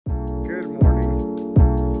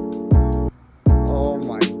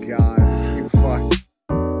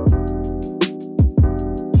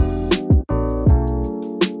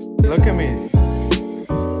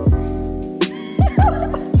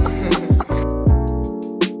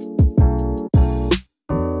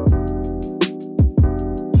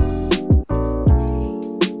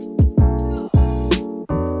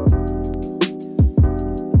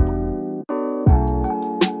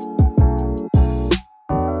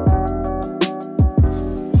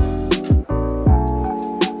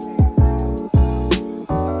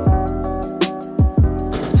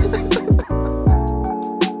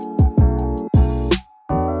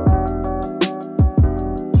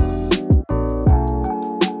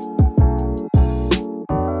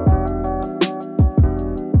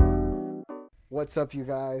What's up, you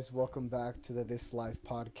guys? Welcome back to the This Life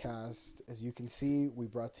podcast. As you can see, we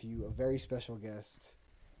brought to you a very special guest.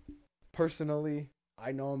 Personally,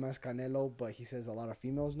 I know him as Canelo, but he says a lot of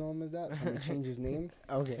females know him as that, so I'm going to change his name.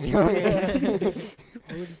 Okay. Already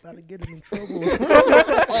about to get him in trouble.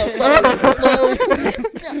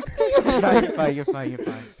 You're fine.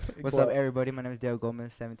 What's up, everybody? My name is Dale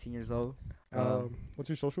Gomez, 17 years old. What's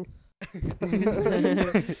your social?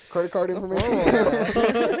 Credit card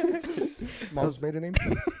information. Mom's maiden name?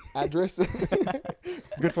 Address.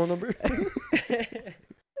 Good phone number?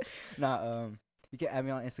 You can add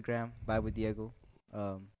me on Instagram, Vibe with Diego.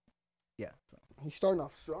 Yeah. So. He's starting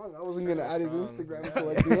off strong. I wasn't going to add his Instagram until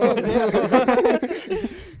like Yeah. the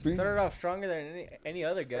end. Started off stronger than any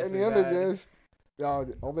other guest. Any other guest. Oh,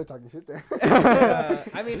 I'll be talking shit there.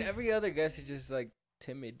 I mean, every other guest is just like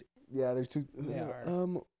timid. Yeah, they're too. They are.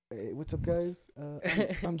 Hey, what's up, guys?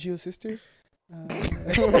 I'm Gio's sister. Now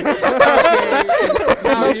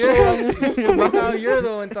Now you're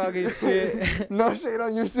the one talking shit. No shade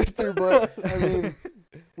on your sister, but I mean,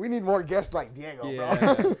 we need more guests like Diego,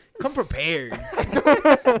 bro. Come prepared.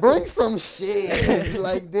 Bring some shit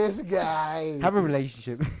like this guy. Have a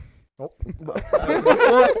relationship. Oh.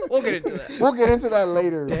 We'll get into that. We'll get into that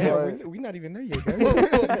later. Damn, we not even there yet,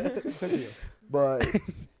 guys. But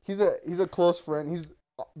he's a close friend. He's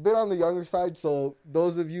a bit on the younger side, so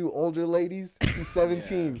those of you older ladies, he's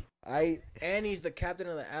 17. And he's the captain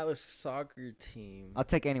of the Atlas soccer team. I'll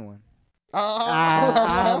take anyone.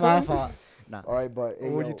 My fault. Nah. All right, but hey,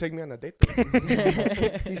 Would you take me on a date, though?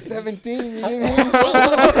 he's 17. You didn't hear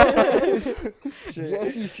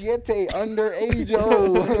his 17, underage,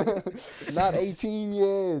 not 18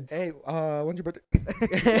 yet. Hey, when's your birthday?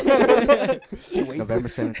 November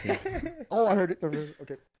 17th. Oh, I heard it.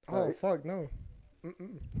 Okay. Oh, Right. fuck, no. You'll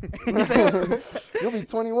be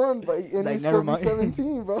 21, but and Like, he's never still be mind.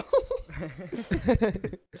 17, bro.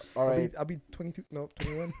 All right, I'll be 22. No,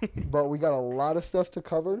 21. but we got a lot of stuff to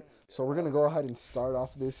cover, so we're gonna go ahead and start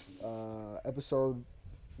off this episode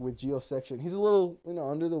with Gio's section. He's a little,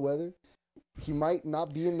 under the weather. He might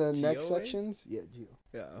not be in the next Gio is? sections. Yeah, Gio.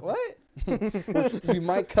 Yeah. What? We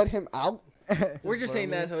might cut him out, We're just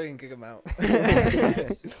saying that so we can kick him out.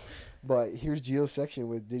 but here's Gio's section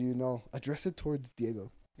with Did You Know? Address it towards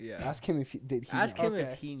Diego. Yeah. Ask him if he did. He Ask know. him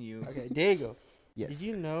Okay. if he knew. Okay, Diego. Yes. Did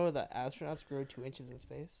you know that astronauts grow 2 inches in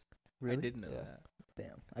space? I did know Yeah. that.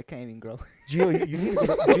 Damn, I can't even grow. Gio, you need to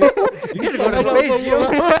go Gio, You need to go to space, Gio.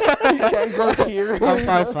 You can't go here. I'm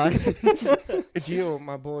 5'5". Gio,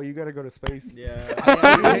 my boy, you gotta go to space. Yeah.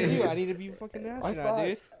 I need to be fucking an astronaut, thought-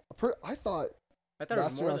 dude. I thought I thought the it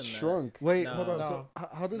was more than astronauts that. shrunk. Wait, No. hold on. No. So,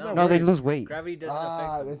 how does No. that No, work? they lose weight. Gravity doesn't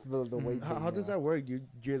affect them. That's the weight. How thing, does yeah. that work?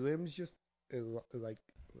 Your limbs just like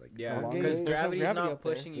Yeah, elongate? because There's no gravity's gravity not up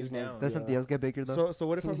there. pushing you There's no- down. Doesn't Yeah. deals get bigger though? So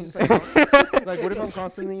what if I'm just like what if I'm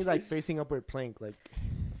constantly like facing upward plank like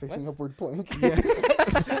Facing upward plank.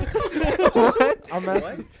 I'm What?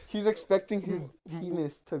 asking, He's expecting his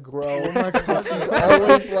penis to grow. oh my god, He's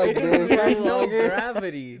always like It's this. low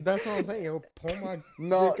gravity. that's what I'm saying. Yo, pull my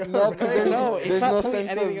No, dick no, up. because No, it's there's not no pulling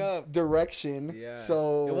sense anything of up. direction. Yeah.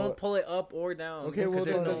 So It won't pull it up or down. Okay, because well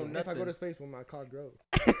there's then, no if I go to nothing. space, will my cock grow?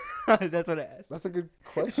 That's what I asked. that's a good I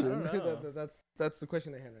question. don't know. That's the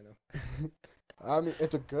question they had right now. I mean,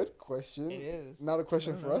 it's a good question. It is. Not a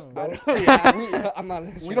question for us know. though. Yeah, I'm not an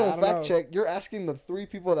astronaut. We don't I fact know. check. You're asking the 3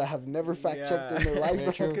 people that have never fact checked in their Yeah.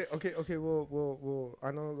 life. True. Okay. Well, I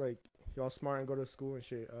know like y'all smart and go to school and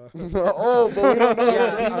shit. Oh, but we don't know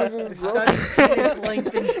Yeah. if penises grow. Study penis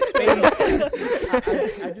length in space.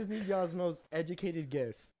 I just need y'all's most educated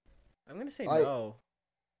guess. I'm gonna say I- no.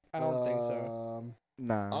 I don't think so.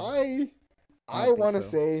 Nah. I I don't want to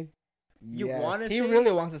think so. say You yes. wanna He say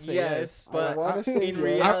really wants to say yes, yes. I but want to say in yes.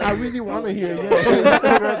 reality, I really want to hear no.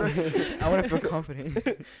 yes. I want to feel confident.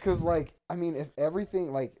 Because, like, I mean, if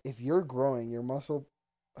everything, like, if you're growing, your muscle.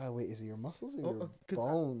 Wait, is it your muscles or your 'Cause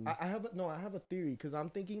bones? I have a theory because I'm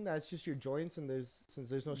thinking that it's just your joints and since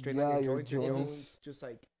there's no straight Yeah, line in your your joints, your joints. bones just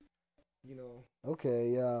like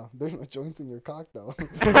Okay, yeah. There's no joints in your cock, though.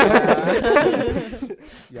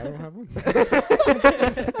 Yeah, I don't have one.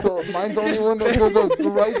 So mine's the only one that goes up the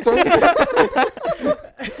right turn.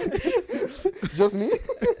 Just me?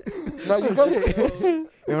 No, you guys.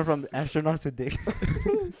 We went from astronauts to dick.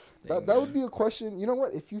 That would be a question. You know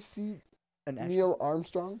what? If you see An Neil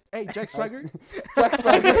Armstrong, Hey, Jack Swagger. Jack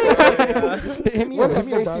Swagger. Hit me When up, have hit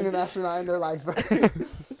me they up, seen dog. an astronaut in their life?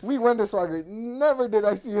 We went to Swagger. Never did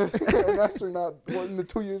I see an astronaut in the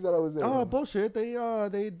 2 years that I was there. Oh bullshit! They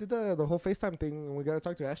did the whole FaceTime thing, and we gotta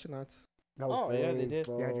talk to astronauts. That was Oh, yeah, they fake, did.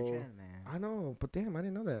 bro. You had your chance, man. I know, Oh, but damn, I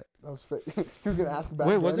didn't know that. That was fake. He was gonna ask back.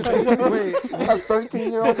 Wait, was it then. fake? Wait, A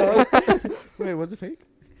 13-year-old boy. wait, was it fake?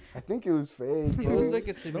 I think it was fake. It bro. was like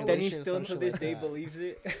a simulation. Then he still some to shit this like day that. believes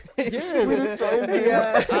it. Yeah, We just tried to-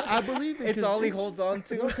 Yeah. I believe it. It's 'cause all he it- holds on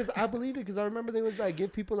No, to. because I believe it. Because I remember they would like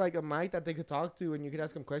give people like a mic that they could talk to, and you could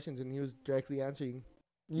ask him questions, and he was directly answering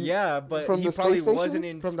Yeah, but From he the probably space station? wasn't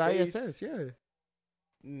in from space. the ISS. Yeah,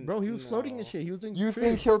 Mm, bro, he was floating no. and shit. He was doing. You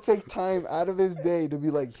think tricks. he'll take time out of his day to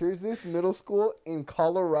be like, here's this middle school in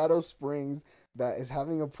Colorado Springs that is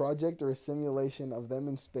having a project or a simulation of them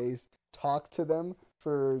in space. Talk to them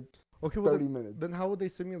for Okay, well, 30 minutes. then how would they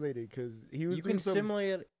simulate it? Because he was You doing can some.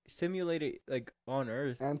 simulate it like on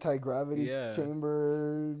Earth. Anti-gravity Yeah.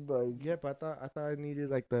 chamber, like Yeah, but I thought I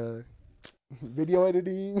needed like the. video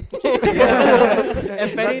editing. If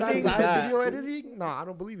That anything, live that. video editing? No, I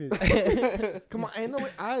don't believe it. Come on,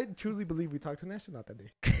 I truly believe we talked to an astronaut that day.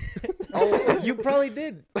 Oh, you probably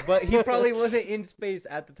did, but he probably wasn't in space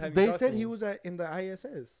at the time. you They talked said to he him. was in the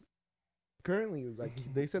ISS. Currently, like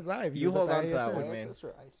they said live. he You was at hold the on to that ISS. one, man. ISIS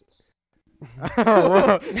or ISIS?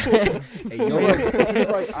 Hey, He's yo. he's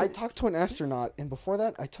like, I talked to an astronaut, and before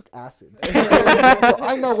that, I took acid. So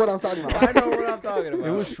I know what I'm talking about. I know what I'm talking about.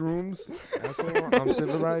 It was shrooms. Asshole, I'm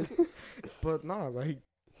civilized. But no, like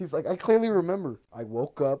He's like, I clearly remember. I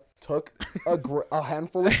woke up, took a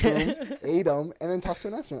handful of shrooms, ate them, and then talked to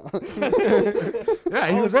an astronaut. yeah,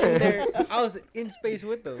 he I was was in there. there. I was in space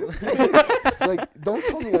with them. It's like, don't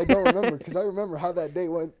tell me I don't remember, because I remember how that day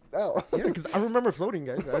went out. Yeah, because I remember floating,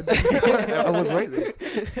 guys. I was right there.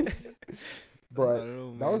 But I don't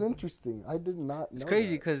know, that was man. interesting. I did not know. It's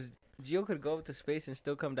crazy that. because Gio could go up to space and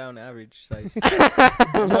still come down average size.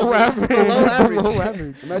 Below average. Below average. Below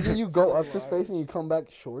average. Imagine you go up to space and you come back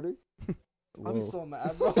shorter. I'll be Whoa. so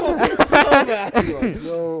mad, bro. You're like,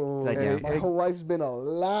 yo, Like, yeah. my whole life's been a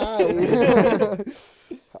lie.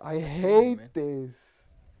 I hate man. this.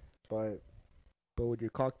 But But would your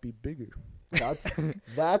cock be bigger? that's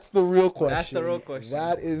the real question. That's the real question.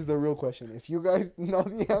 That is the real question. If you guys know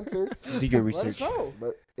the answer, Do your Let us research. know.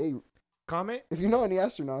 but hey, Comment. if you know any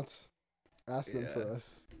astronauts, ask them for Yeah.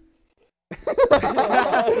 us.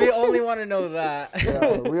 We only want to know that.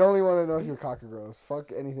 Yeah, we only want to know if your cock grows.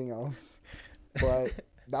 Fuck anything else. But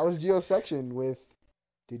that was Gio's section with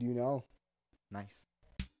Did You Know? Nice.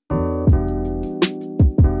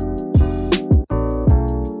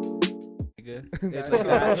 Nigga. It's like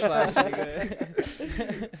that slash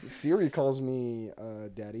nigga. Siri calls me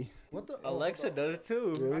daddy. What the? Alexa does it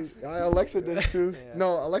too. Really? Alexa does too. Yeah.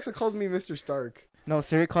 No, Alexa calls me Mr. Stark. No,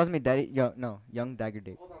 Siri calls me daddy. Young Dagger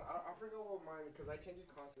Dick. Hold on, I forgot what mine because I change it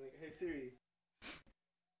constantly. Hey Siri.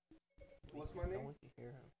 What's my I name? want to hear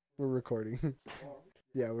him. We're recording.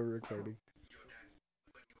 Yeah, we're recording.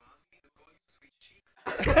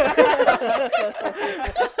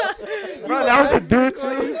 Bro, that was a dude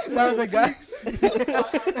too. That was a guy.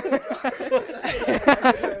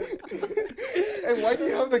 And why do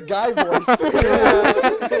you have the guy voice too?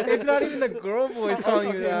 It's not even the girl voice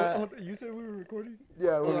calling you that. Hold on, you said we were recording?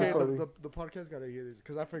 Yeah, we're Okay, recording. the podcast gotta hear this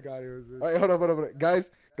because I forgot it was this. All right, hold on. Guys,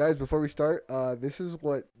 before we start, this is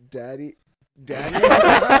what Daddy. Hey,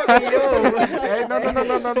 no.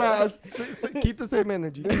 Keep the same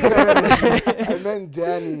energy. And then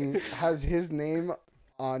Danny has his name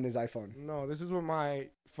on his iPhone. No, this is what my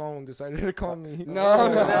phone decided to call me.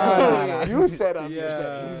 No. You set up your Yeah.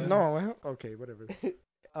 settings. No, okay, whatever.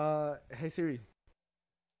 Hey Siri.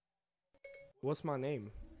 What's my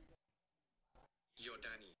name? You're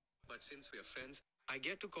Danny, but since we're friends, I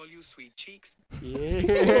get to call you Sweet Cheeks. Yeah.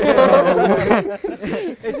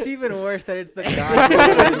 It's even worse that it's the guy.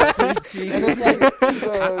 Sweet And cheeks. it's like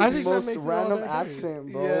the I think that most makes it all random that good.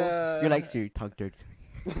 accent, bro. Yeah. You're like Siri, talk dirt to me.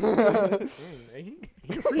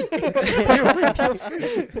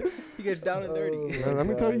 He gets down and dirty. Oh, Let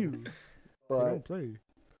me tell God. you. I But don't play.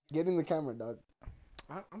 get in the camera, dog.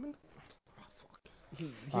 I'm in. Oh, fuck. He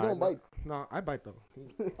Alright, don't bite. No, I bite though.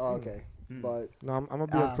 Oh, okay. Mm. But No, I'm gonna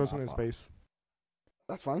be up close my in his fault. face.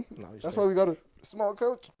 that's fine. No, he's That's straight. why we got a small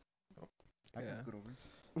coach. Yeah.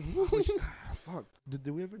 Fuck. Did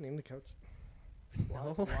we ever name the couch?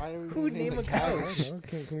 No. Why are we Who naming named the a I couch? don't know.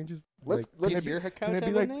 Can we just Let's like, let's Is your can couch it be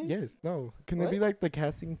have a like name? yes no can it What? be like the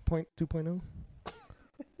casting point 2.0?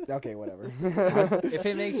 okay, whatever. If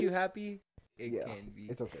it makes you happy, it Yeah. can be.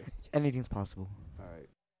 It's okay. Anything's possible.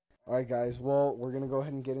 All right, guys. Well, we're gonna go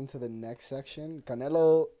ahead and get into the next section.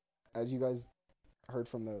 Canelo, as you guys heard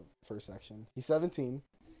from the first section, he's 17.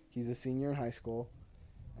 He's a senior in high school,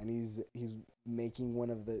 and he's making one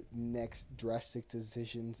of the next drastic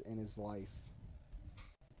decisions in his life: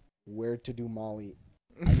 where to do Molly.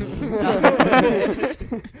 I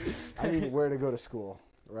mean, where to go to school.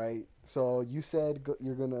 right? So you said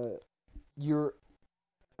you're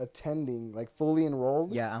attending, like fully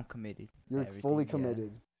enrolled. Yeah, I'm committed. You're Everything, fully yeah.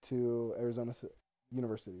 committed to Arizona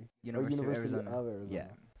University. University of of Arizona. Arizona. Yeah.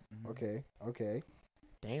 Mhm. Okay.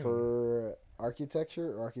 Damn. For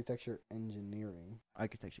architecture or architecture engineering.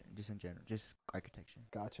 Architecture, just in general, just architecture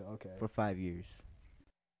Gotcha. Okay. for 5 years.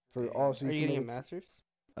 So Are you getting a committed master's?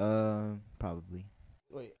 Probably.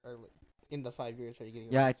 Wait, or like in the 5 years, are you getting?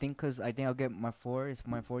 A Yeah, I master's? think because I think I'll get my 4. It's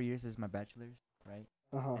my 4 years is my bachelor's, right?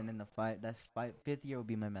 Uh-huh. And then fifth year will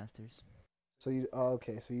be my master's. So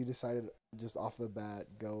so you decided just off the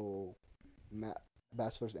bat go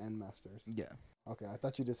bachelor's and master's. Yeah. Okay, I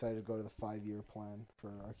thought you decided to go to the 5-year plan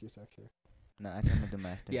for architecture. No, I think I'm gonna do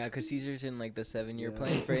master's. Yeah, because Caesar's in like the 7-year Yeah.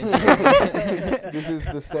 plan for engineering. This is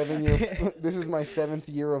the 7-year. This is my 7th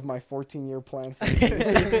year of my 14-year plan.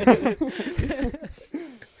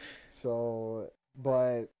 So,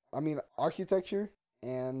 but I mean, architecture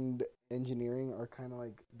and engineering are kind of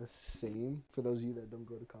like the same for those of you that don't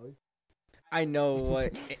go to college. I know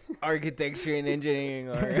what architecture and engineering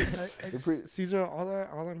are. Caesar,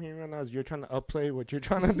 all I'm hearing right now is you're trying to upplay what you're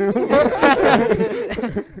trying to do.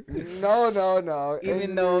 No.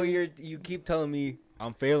 Even though you keep telling me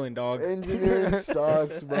I'm failing, dog. Engineering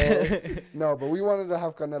sucks, bro. No, but we wanted to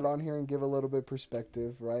have Canelo on here and give a little bit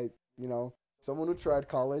perspective, right? You know, someone who tried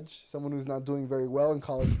college, someone who's not doing very well in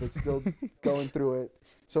college but still going through it,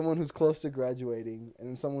 someone who's close to graduating, and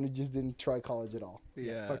then someone who just didn't try college at all.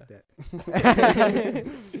 Yeah. Fuck that.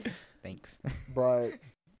 Thanks. But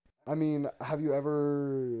I mean, have you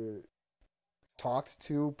ever talked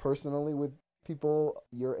to personally with people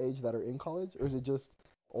your age that are in college, or is it just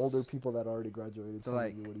older people that already graduated? So, telling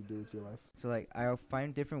like- you what do you do with your life? So like I'll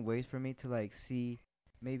find different ways for me to like see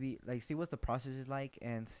see what the process is like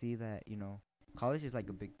and see that, college is like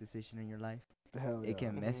a big decision in your life. Hell yeah. It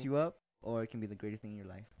can mess Mhm. you up or it can be the greatest thing in your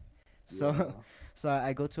life. So Yeah. so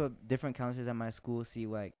I go to different counselors at my school, see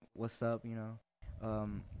like what's up, they're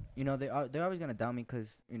always gonna doubt me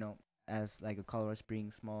because as like a Colorado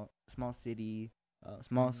Springs small city,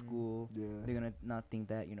 small school, Yeah. they're gonna not think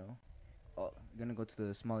that gonna go to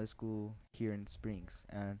the smallest school here in Springs,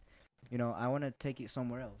 and I want to take it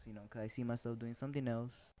somewhere else, because I see myself doing something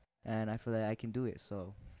else, and I feel that I can do it.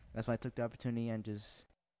 So that's why I took the opportunity and just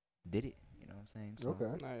did it. You know what I'm saying? So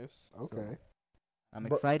Okay. Nice. Okay. I'm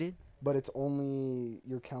But- excited. But it's only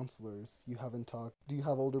your counselors. You haven't talked. Do you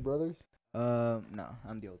have older brothers? No,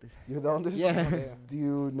 I'm the oldest. You're the oldest? Yeah. Do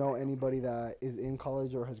you know anybody that is in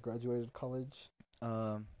college or has graduated college?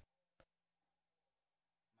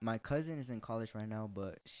 My cousin is in college right now,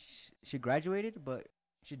 but she graduated, but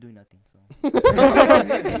she's doing nothing. So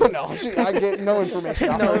So no, I get no information.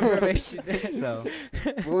 off no her. information. So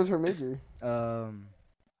What was her major?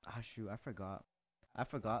 shoot, I forgot.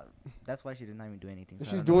 That's why she did not even do anything. If so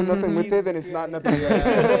I she's don't know. doing nothing with it, then it's not nothing.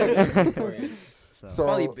 Yeah. So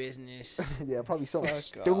Probably business. yeah, probably something Fuck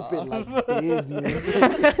stupid off. like business.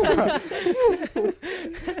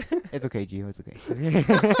 It's okay, Gio. It's okay.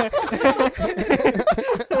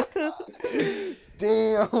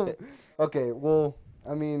 Damn. Okay, well,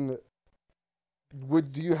 I mean,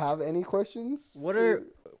 do you have any questions? What are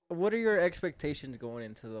your expectations going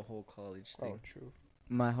into the whole college Oh, thing? true.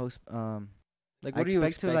 My host, Like, I what are you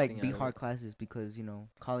expect to like expecting be out of hard it? classes because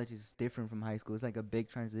college is different from high school. It's like a big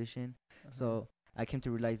transition. So I came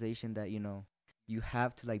to realization that you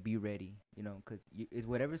have to like be ready. Because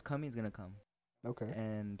whatever's coming is gonna come. Okay.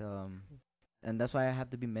 And that's why I have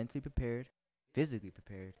to be mentally prepared, physically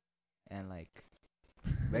prepared, and like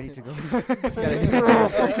ready to go. Girl,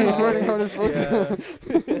 fucking running hard as fuck.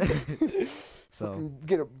 So Fucking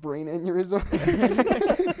get a brain aneurysm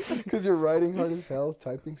because you're writing hard as hell,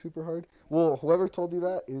 typing super hard. Well, whoever told you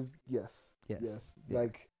that is yes. yes. Yeah.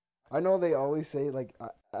 Like, I know they always say, like,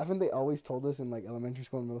 haven't they always told us in, like, elementary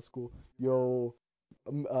school and middle school, yo,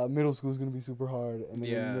 middle school is going to be super hard. And then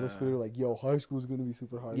in middle school, Yeah. they're like, yo, high school is going to be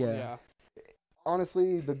super hard. Yeah. Yeah.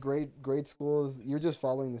 Honestly, the grade schools, you're just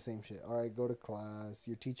following the same shit. All right, go to class.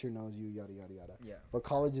 Your teacher knows you, yada, yada, yada. Yeah. But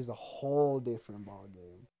college is a whole different ball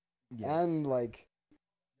game. Yes. And, like,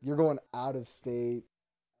 you're going out of state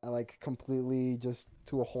and, like, completely just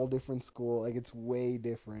to a whole different school. Like, it's way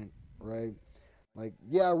different, right? Like,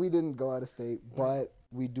 yeah, we didn't go out of state, but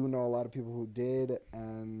we do know a lot of people who did,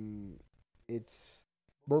 and it's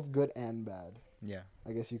both good and bad. Yeah.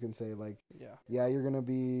 I guess you can say, like, Yeah. yeah, you're going to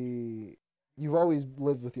be... You've always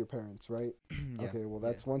lived with your parents, right? Yeah. Okay, well,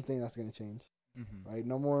 that's one thing that's going to change, Mm-hmm. right?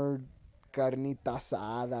 No more carnita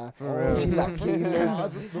asada. For real.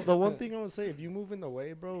 chilaquiles. The one thing I would say, if you move in the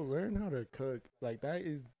way, bro, learn how to cook. Like, that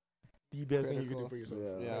is the best thing you can do Critical. for yourself.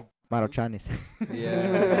 Yeah. Yeah. Maruchanes. I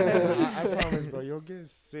promise, bro. You'll get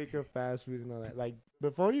sick of fast food and all that. Like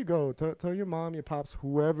before you go, tell your mom, your pops,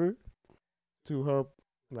 whoever, to help.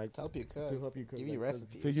 Like Help you cook. to help you cook. Give you like,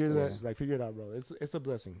 recipes, Figure cause- that, like figure it out, bro. It's a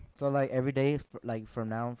blessing. So like every day, like from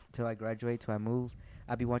now till I graduate, till I move,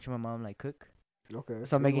 I'll be watching my mom like cook. Okay.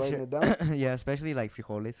 So Are you making writing sure, it down? yeah, especially like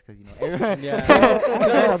frijoles, cause you know. everyone- Yeah.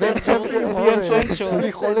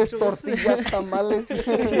 Frijoles, tortillas, tamales.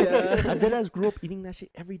 I deadass grew up eating that shit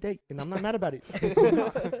every day, and I'm not mad about it. But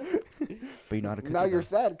you know how to cook. Now it, you're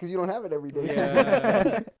though. sad because you don't have it every day.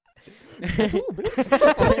 Yeah.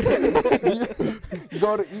 You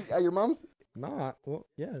go to eat at your mom's? Nah, well,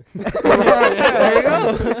 yeah. There you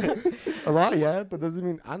go. A lot, yeah, but doesn't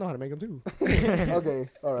mean I know how to make them too. Okay,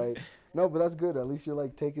 all right. No, but that's good. At least you're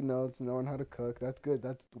like taking notes, knowing how to cook. That's good.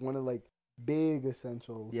 That's one of like big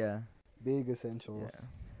essentials. Yeah. Big essentials.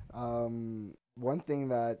 One thing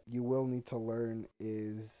that you will need to learn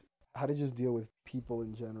is how to just deal with people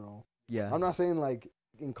in general. Yeah. I'm not saying like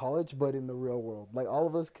in college, but in the real world. Like all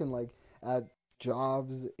of us can like at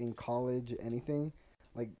jobs, in college, anything.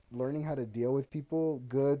 Like learning how to deal with people,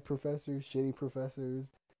 good professors, shitty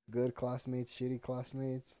professors, good classmates, shitty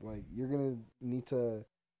classmates. Like you're gonna need to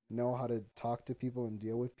know how to talk to people and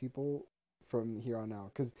deal with people from here on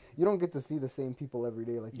out, because you don't get to see the same people every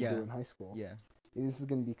day like you do Yeah. in high school. Yeah. This is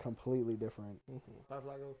gonna be completely different.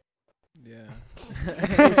 Yeah.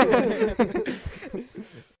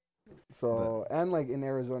 So and like in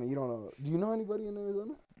Arizona, you don't know. Do you know anybody in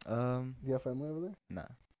Arizona? Do you have family over there? Nah.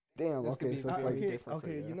 Damn. That's gonna Okay, be so it's very like different for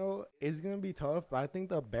okay, you. you know, it's gonna be tough, but I think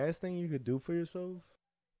the best thing you could do for yourself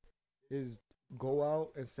is go out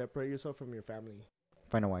and separate yourself from your family.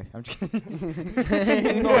 Find a wife. I'm just find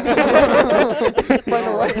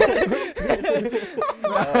a wife.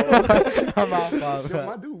 I'm off. Yo,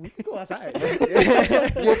 my dude, we can go outside.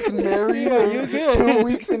 Gets married. Yeah, you good. 2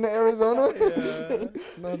 weeks in Arizona.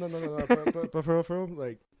 No. But for real,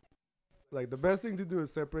 like the best thing to do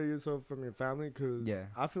is separate yourself from your family, because Yeah.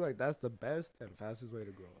 I feel like that's the best and fastest way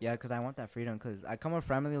to grow. Yeah, cause I want that freedom. Cause I come from a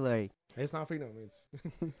family like It's not freedom. It's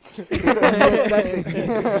It's a necessity.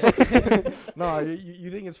 no. You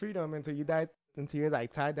think it's freedom until you die, until you're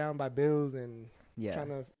like tied down by bills and yeah. trying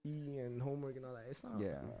to eat and homework and all that. It's not.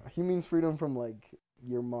 Yeah. He means freedom from like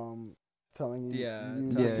your mom telling you, Yeah,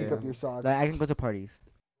 you telling to pick you. up your socks. Like I can go to parties.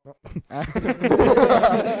 That's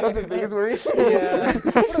his biggest worry. Yeah.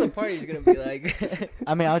 What are the parties gonna be like?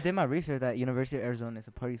 I mean, I did my research at University of Arizona. It's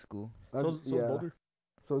a party school. So Yeah. Boulder.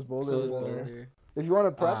 So it's Boulder. So over it's there. Boulder. If you want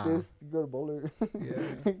to practice, you go to Boulder.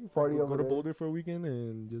 Yeah. Party go over to there. Boulder for a weekend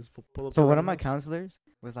and just pull up. So to one the of my house. counselors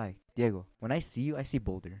was like, Diego, when I see you, I see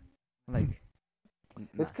Boulder. I'm like,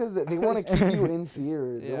 It's because they want to keep you in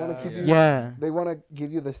here. They want to keep you. yeah. They want to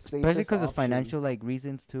give you the safest. Especially because of option. financial like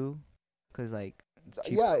reasons too. Cause like,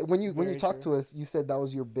 cheap- Yeah, when you Very talked true. to us, you said that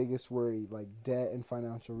was your biggest worry, like debt and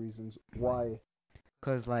financial reasons. Why?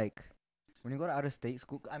 cause like, when you go to out of state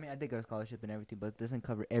school, I mean, I did get a scholarship and everything, but it doesn't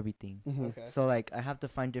cover everything. Mm-hmm. Okay. So like, I have to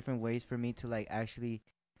find different ways for me to like actually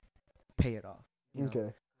pay it off. you know?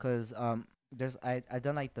 Okay. Cause I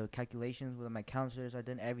done like the calculations with my counselors. I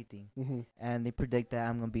done everything, Mm-hmm. and they predict that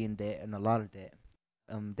I'm gonna be in debt and a lot of debt,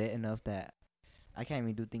 debt enough that I can't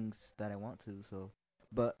even do things that I want to. So,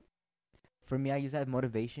 but for me, I use that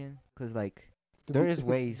motivation, cause like there is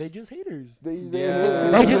ways. They just haters. They Yeah.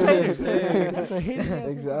 They just haters.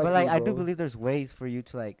 Exactly. But like I do bro. believe there's ways for you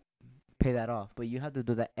to like pay that off, but you have to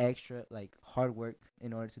do that extra like hard work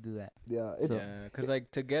in order to do that. Yeah, it's Yeah, because like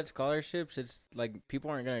to get scholarships, it's like people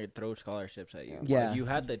aren't gonna throw scholarships at you. Yeah. Like, you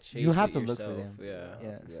had to chase. You have it to look for yourself, them. Yeah.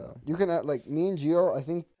 Yeah. yeah. So You can like me and Gio. I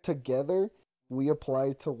think together we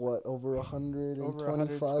applied to what over 125 Over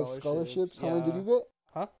 100 scholarships. scholarships, How many did yeah. you get?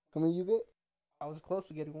 Huh? How many you get? I was close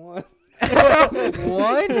to getting one.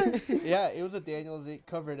 What? Yeah, it was a Daniels. It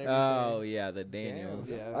covered everything. Oh yeah, the Daniels.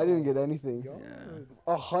 Yeah. I didn't get anything. Yeah.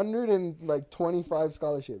 125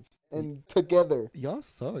 scholarships, and together, Y'all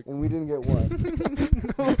suck. and we didn't get one.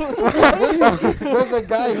 Says the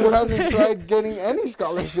guy who hasn't tried getting any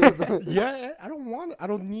scholarship. Yeah, I don't want it. I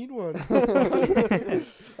don't need one.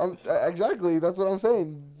 Exactly, that's what I'm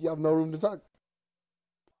saying. You have no room to talk.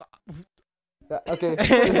 Okay,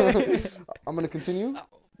 I'm gonna continue.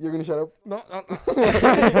 You're gonna shut up. No,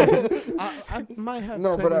 I might have.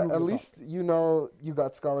 No, but plenty room at to least you know you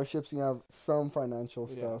got scholarships. You have some financial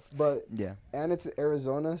Yeah. stuff, but Yeah. and it's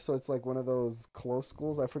Arizona, so it's like one of those close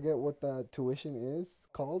schools. I forget what that tuition is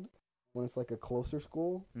called when it's like a closer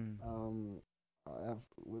school. Mm.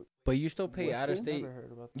 But you still pay out of Western? state. Never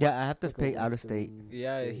heard about that. Yeah, I have to It's like pay a out of state. Western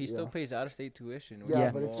Yeah, state, he still yeah. pays out of state tuition. Yeah,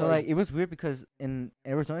 Yeah, but it's so like- like it was weird because in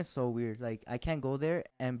Arizona it's so weird. Like I can't go there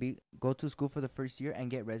and go to school for the first year and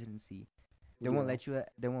get residency. They won't Yeah. let you.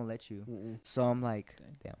 They won't let you. Mm-mm. So I'm like,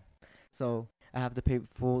 damn. So I have to pay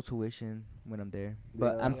full tuition when I'm there.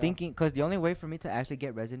 But Yeah. I'm Yeah. thinking, cause the only way for me to actually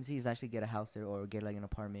get residency is actually get a house there or get like an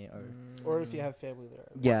apartment or. Or if you have family there.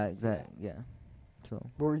 Yeah, exactly. Yeah. So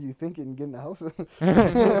What were you thinking? Getting a house? not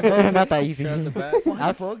that easy. Straight out the bat.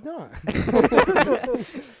 Why the fuck not?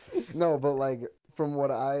 No, but like from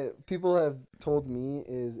what people have told me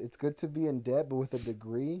is it's good to be in debt, but with a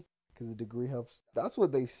degree, because the degree helps. That's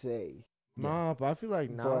what they say. Nah, but I feel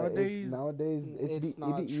like But nowadays, it'd it's be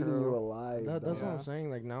not eating you true. alive. that's dog. what I'm Yeah.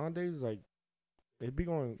 saying. Like nowadays, like it'd be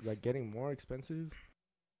going like getting more expensive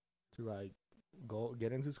to like go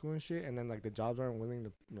get into school and shit, and then like the jobs aren't willing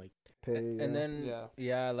to like. Pay. And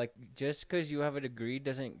yeah. then like just because you have a degree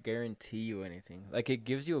doesn't guarantee you anything. Like it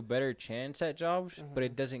gives you a better chance at jobs, but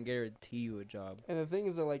it doesn't guarantee you a job. And the thing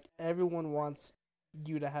is that like everyone wants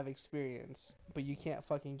you to have experience, but you can't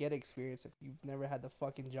fucking get experience if you've never had the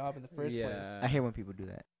fucking job in the first place. I hate when people do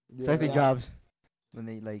that, Yeah. especially Yeah. jobs. When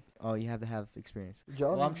they like, oh, you have to have experience. Jobs.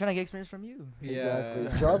 Well, I'm trying to get experience from you. Exactly.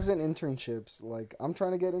 Yeah. Jobs and internships. Like I'm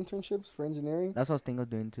trying to get internships for engineering, That's what I was thinking of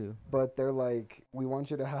doing too. but they're like, we want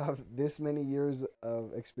you to have this many years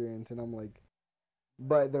of experience, and I'm like,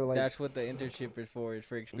 but they're like, That's what the internship is for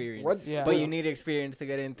experience. what? Yeah. But you need experience to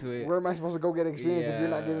get into it. Where am I supposed to go get experience if you're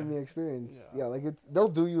not Yeah. giving me experience? Yeah. Yeah, like they'll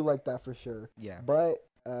do you like that for sure. Yeah. But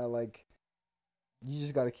like, you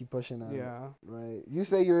just gotta keep pushing on it, Yeah. right? You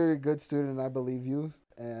say you're a good student, and I believe you.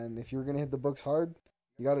 And if you're gonna hit the books hard,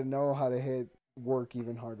 you gotta know how to hit work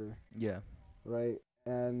even harder, Yeah. right?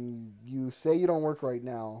 And you say you don't work right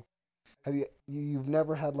now. Have you've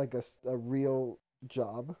never had like a real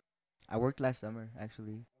job? I worked last summer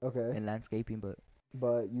actually Okay, in landscaping, but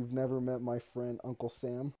but you've never met my friend Uncle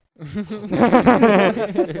Sam.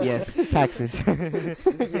 yes, taxes.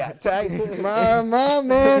 Yeah, my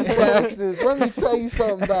man, taxes. Let me tell you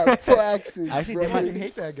something about taxes. I actually bro. did I fucking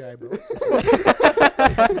hate that guy, bro.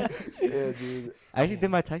 Yeah, dude. I actually did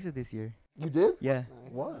my taxes this year. You did? Yeah.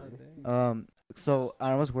 Why? So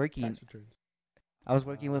I was working. Tax returns. I was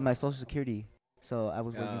working with my social security. So I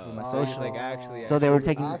was working for my Oh. social. Like actually. So they were you're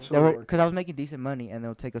taking, actually they were, working. cause I was making decent money, and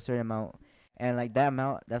they'll take a certain amount, and like that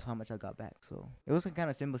amount, that's how much I got back. So it was kind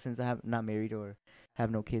of simple since I have not married or have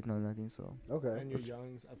no kids, no nothing. So Okay. And you're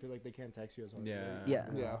young. I feel like they can't tax you as hard. Yeah. yeah,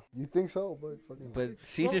 Yeah. You think so? But fucking. But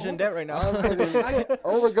Caesar's in debt right now. I'm fucking-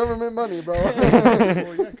 all the government money, bro.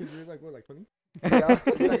 Well, yeah, because you're like what, like 20? Yeah.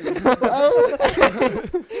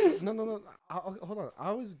 No. Hold on. I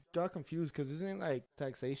always got confused because isn't like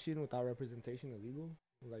taxation without representation illegal?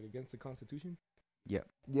 Like against the Constitution? Yeah,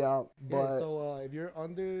 Yeah. but So if you're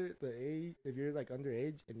under the age, if you're like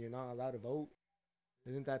underage and you're not allowed to vote,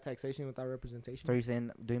 isn't that taxation without representation? So you're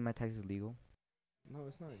saying doing my taxes legal? No,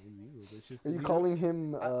 it's not illegal. It's just. are you illegal. calling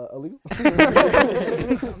him illegal? I'm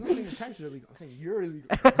not saying the taxes are illegal. I'm saying you're illegal.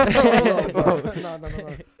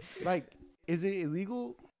 No. Like, is it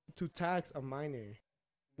illegal to tax a minor?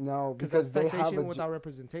 No, Because because they that's have taxation a. without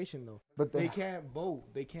representation, though. But They they. can't vote.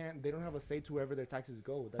 They can't. They don't have a say to wherever their taxes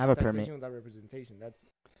go. That's have a taxation permit. without representation. That's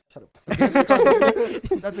Shut up.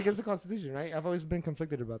 that's against the Constitution, right? I've always been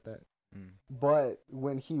conflicted about that. But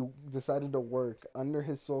when he decided to work under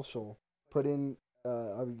his social, put in.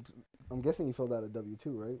 I'm guessing he filled out a W-2,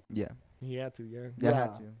 right? Yeah. He had to, yeah. Yeah, I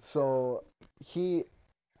had to. So he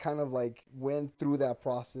kind of like went through that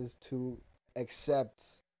process to accept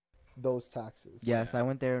those taxes. Yeah. So I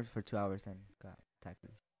went there for 2 hours and got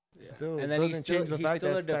taxes. Still, And then he's doesn't still- change the he's fact still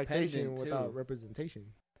that a it's taxation dependent, without too. representation.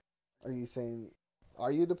 Are you saying?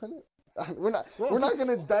 Are you dependent? We're not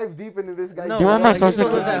gonna dive deep into this guy. No, You want my like, he socials? still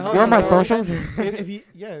lives at You want my home, bro. socials?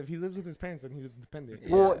 if he lives with his parents, then he's a dependent.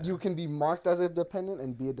 Well, Yeah. you can be marked as a dependent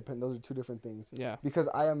and be a dependent. Those are two different things. Yeah. Because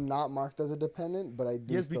I am not marked as a dependent, but I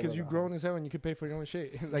do. Yes, still because live you're at grown home. as hell and you can pay for your own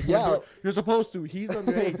shit. Like Yeah. you're supposed to. He's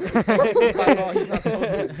underage. By law, he's not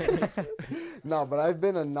supposed to. No, but I've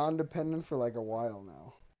been a non-dependent for like a while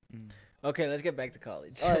now. Okay, let's get back to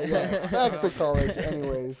college. All right, yeah. Back to college,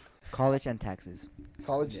 anyways. College and taxes.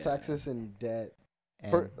 College, Yeah. taxes, and debt.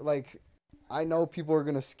 And Like, I know people are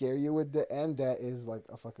gonna scare you with debt, and debt is like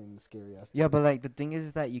a fucking scary ass. yeah, but like the thing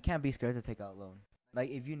is that you can't be scared to take out a loan. Like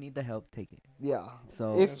if you need the help, take it. Yeah.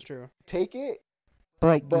 So, If- That's true. Take it, but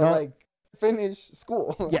like but no, like finish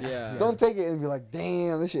school. yeah, Yeah. Don't take it and be like,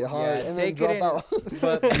 damn, this shit hard, Yeah, and take then it drop out.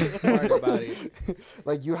 but be smart about it.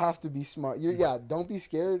 Like you have to be smart. Don't be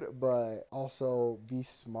scared, but also be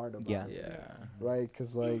smart about Yeah. it. Yeah. Right?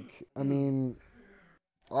 Because like I mean,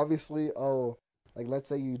 obviously, Like, let's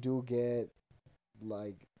say you do get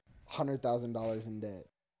like $100,000 in debt,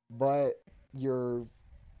 but your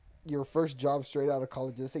first job straight out of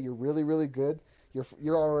college, let's say you're really really good,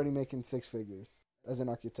 you're already making six figures as an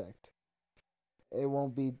architect. It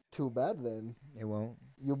won't be too bad then. It won't.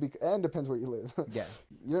 You'll be, and depends where you live. Yeah.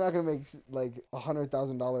 You're not gonna make like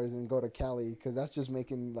 $100,000 and go to Cali because that's just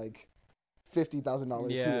making like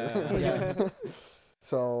 $50,000 Yeah. here. Yeah.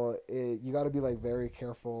 So you got to be like very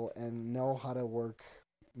careful and know how to work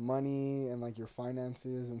money and like your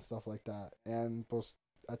finances and stuff like that. And pues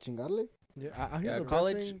a chingarle. Yeah, I hear Yeah, the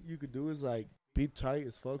college- best thing you could do is like be tight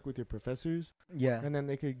as fuck with your professors, Yeah. and then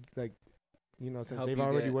they could like, since Help they've you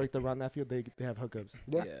already get- worked around that field, they have hookups.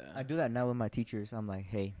 Yeah. I do that now with my teachers. I'm like,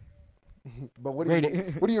 hey, But what Rate are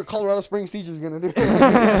it. what are your Colorado Springs teachers gonna do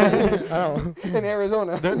I don't. in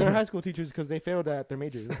Arizona? They're high school teachers because they failed at their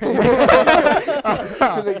majors.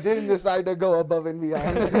 Because they didn't decide to go above and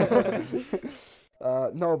beyond.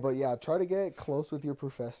 No, but yeah, try to get close with your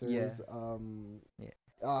professors. Yeah.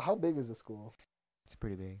 How big is the school? it's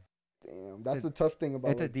pretty big. Damn, that's It's- the tough thing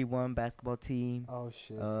about. It's a like, D1 basketball team. oh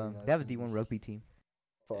shit. so yeah, They have a it's gonna D1 be- rugby team.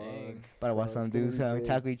 Fuck. Dang. But I So watch it's some gonna dudes be how big.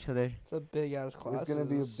 tackle each other. It's a big ass class. It's gonna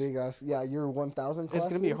be a big ass. Yeah, you're 1,000 It's classes.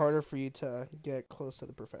 gonna be harder for you to get close to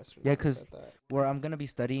the professor. Yeah, like 'cause that. Where I'm gonna be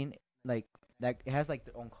studying, like it has like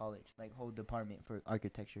their own college, like whole department for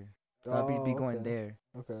architecture. So I'll be going okay. there.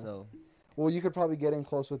 Okay. So Well, you could probably get in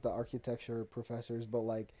close with the architecture professors, but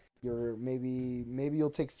like you're maybe you'll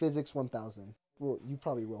take physics 1,000. Well, you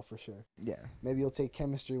probably will for sure. yeah, Maybe you'll take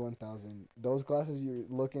chemistry 1,000. Those classes you're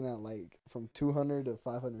looking at like from 200 to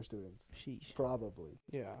 500 students, Sheesh. probably.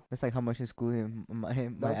 Yeah. that's like how much in school in my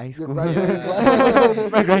That- high your school. graduating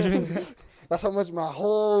class. My graduating. That's how much my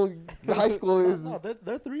whole high school is. No,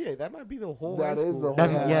 they're 3A. That might be the whole. That high is school. the whole That-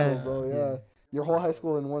 high yeah. school, bro. Yeah. Your whole high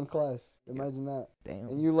school in one class. Imagine that. Damn.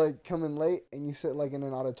 And you like come in late and you sit like in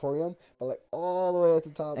an auditorium, but like all the way at the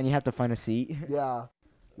top. And you have to find a seat. Yeah.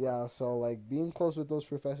 Yeah. So like being close with those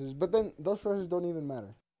professors, but then those professors don't even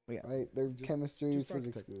matter. Yeah. Right? They're Just- chemistry, just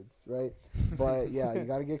physics architect. dudes, right? But yeah, you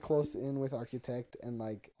got to get close in with architect and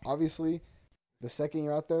like obviously the second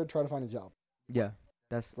you're out there, try to find a job. Yeah,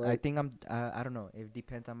 that's. I Right. think I don't know. It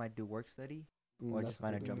depends. I might do work study or That's just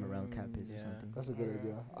find a good job idea. around campus or yeah. something. That's a good Yeah.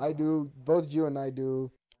 idea. I do, both you and I do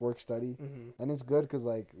work study. Mm-hmm. And it's good because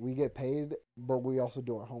like we get paid, but we also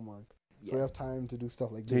do our homework. So we have time to do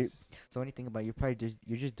stuff like Do you- this, So when you think about it,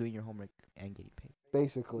 you're just doing your homework and getting paid.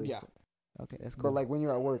 basically. Yeah. Okay, that's cool. But like when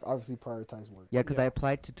you're at work, obviously prioritize work. Yeah, 'cause Yeah. I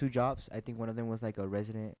applied to 2 jobs. I think one of them was like a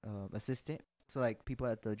resident assistant. So like people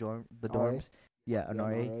at the RA? dorms. Yeah, an Yeah,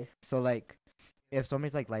 RA. no, right? So like if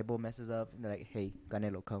somebody's like light bulb messes up, and they're like, "Hey,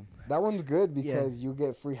 Canelo, come." That one's good Yeah. because you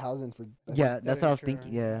get free housing for I think, Yeah, that's what I was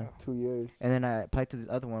thinking. Yeah. 2 years. And then I applied to this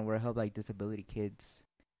other one where I help like disability kids,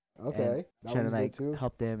 Okay, that trying one's to like good too.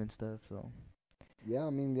 help them and stuff. So Yeah, I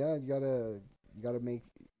mean, yeah, you gotta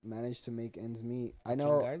manage to make ends meet. I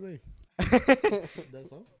know.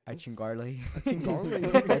 That's all. I chingarle.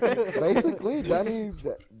 Basically,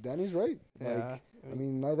 Danny's right. Yeah. Like, I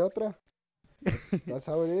mean, no hay de otra. That's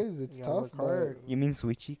how it is. It's You gotta tough, work hard. You mean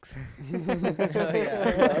sweet cheeks? I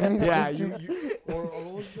mean, Yeah, sweet you, cheeks. or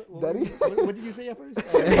what was the, what, Daddy? what did you say at first?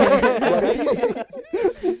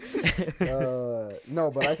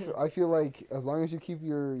 No, but I feel like as long as you keep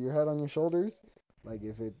your head on your shoulders, like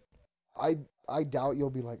I doubt you'll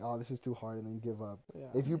be like, oh, this is too hard, and then give up. Yeah.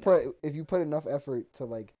 If you put enough effort to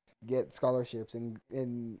like get scholarships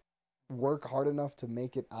and work hard enough to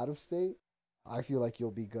make it out of state, I feel like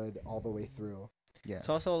you'll be good all the way through. Yeah. It's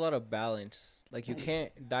also a lot of balance. Like you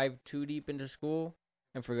can't dive too deep into school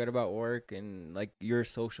and forget about work and like your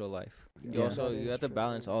social life. You Yeah. also That you is have to true.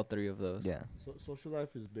 balance all 3 of those. Yeah. So, social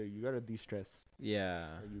life is big. You gotta de-stress. Yeah.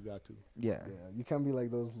 Like, you got to. Yeah. Yeah, you can't be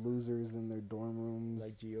like those losers in their dorm rooms.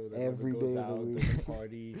 Like Gio, that every never goes day of the out, week. doesn't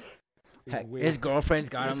party. is Heck, witch. his girlfriend's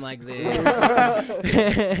got him like this.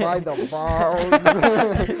 By the balls.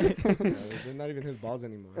 Yeah, they're not even his balls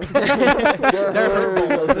anymore. They're her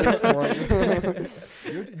balls at this point.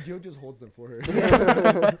 Gio just holds them for her.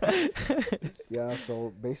 Yeah,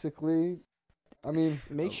 so basically, I mean,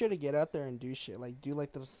 Make sure to get out there and do shit. Like do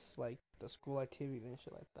like those like the school activities and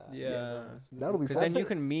shit like that. Yeah. that'll be Because fun. then you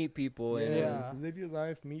can meet people and Yeah. Live your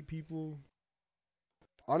life, meet people.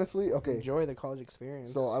 Honestly, okay. Enjoy the college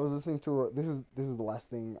experience. So I was listening to this is the last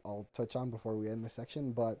thing I'll touch on before we end this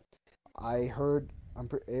section, but I heard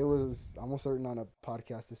it was almost certain on a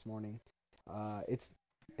podcast this morning. It's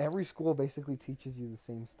every school basically teaches you the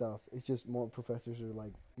same stuff. It's just more professors are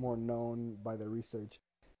like more known by their research,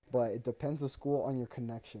 but it depends the school on your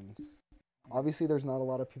connections. Obviously, there's not a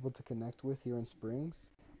lot of people to connect with here in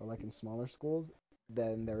Springs or like in smaller schools.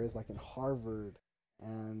 than there is like in Harvard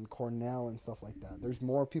and Cornell and stuff like that. There's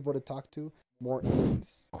more people to talk to, more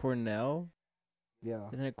ins. Cornell? Yeah.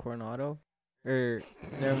 Isn't it Coronado? Or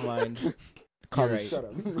never mind. College. Shut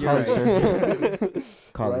up. College, sir.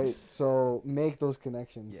 College. Right. So make those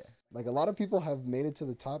connections. Yeah. Like a lot of people have made it to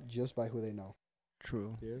the top just by who they know.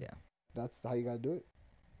 True. Yeah. That's how you gotta do it.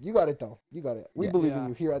 You got it though. You got it. We Yeah. believe in Yeah.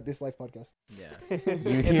 you here at This Life Podcast. Yeah. You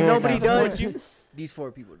If hear it nobody now. does, these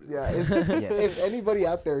 4 people do. Yeah. If, Yes. if anybody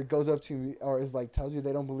out there goes up to me or is like tells you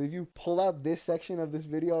they don't believe you, pull out this section of this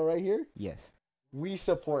video right here. Yes. We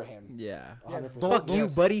support him. Yeah. 100%. Fuck you,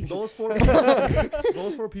 buddy. Those 4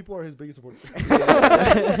 people are his biggest supporters.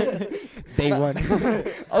 Day one.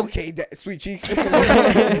 Okay, sweet cheeks.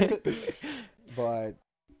 But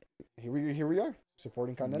here we are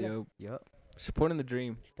supporting Canelo, Yep. Yep. Supporting the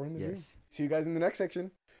dream. supporting the dream. Yes. See you guys in the next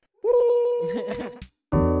section.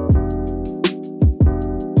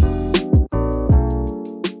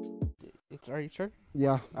 It's already started.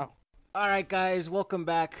 Yeah. All right, guys. Welcome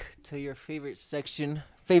back to your favorite section.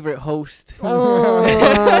 Favorite host.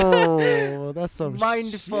 Oh, that's some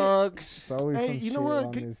Mind shit. fucks. It's always Hey, some you shit know what?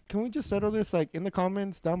 on this. Can we just settle this like in the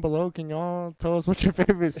comments down below? Can y'all tell us what your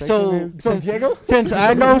favorite section So, is? So Diego, Since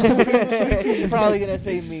I know he's probably gonna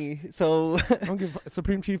say me. So Don't give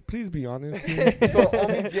Supreme Chief. Please be honest. so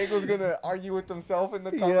only Diego's gonna argue with himself in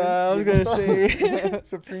the comments. Yeah, I was gonna say.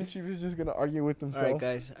 Supreme Chief is just gonna argue with All himself. right,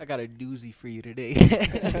 guys. I got a doozy for you today.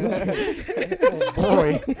 Oh,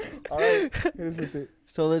 boy. All right, hit us with it.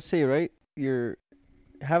 So let's say, right, you're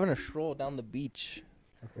having a stroll down the beach,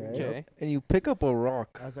 Okay. and you pick up a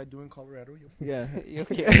rock. As I do in Colorado. Yeah.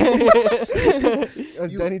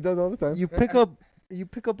 As Danny does all the time. You pick up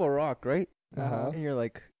a rock, right? Uh-huh. And you're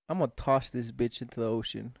like, I'm gonna toss this bitch into the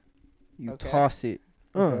ocean. You Okay. toss it.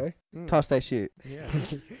 Okay. Toss that shit. Yeah.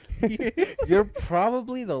 You're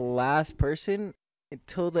probably the last person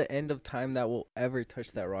until the end of time that will ever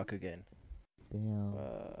touch that rock again. Damn.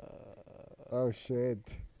 Oh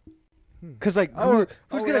shit. Cause like, we're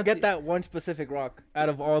who's gonna at get the- that one specific rock out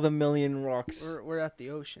of all the million rocks? We're at the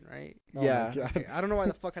ocean, right? Oh Yeah. my God. Okay, I don't know why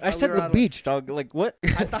the fuck I thought said we were the at beach, dog. Like what?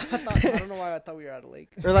 I don't know why I thought we were at a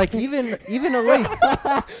lake. Or like even a lake.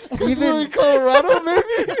 We're in even Colorado,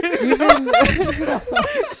 maybe.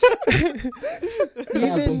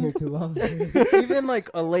 Been here too long. even like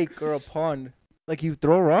a lake or a pond. Like you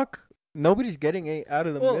throw a rock, nobody's getting it out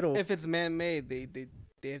of the Well, middle. if it's man-made,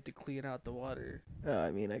 they have to clean out the water.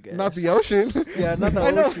 I mean, I guess Not the ocean. Yeah, not the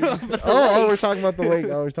I know, ocean. but the Oh, we're lake. talking about the lake.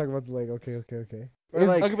 Oh, we're talking about the lake. Okay. Or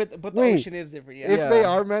like, Okay, but the wait, ocean is different. Yeah, If Yeah. they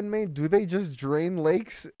are man-made, do they just drain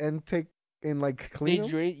lakes and take and like they clean them?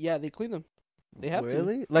 drain. Yeah, they clean them. They have to.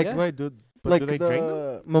 really? Like, Yeah. Wait, dude. But like do they the drain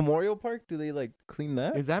them? Memorial Park? Do they like clean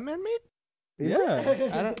that? Is that man-made? Is yeah,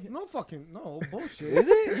 I don't. No fucking no bullshit. is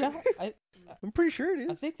it? Yeah, I'm pretty sure it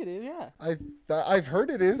I is. think it is. Yeah. I've heard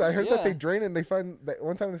it is. I heard that they Yeah. drain and they find that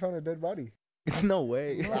one time they found a dead body. No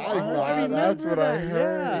way. No, I that's what I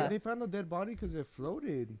heard. Yeah. They found a dead body because it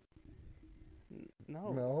floated.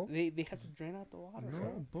 No. No. They have to drain out the water. No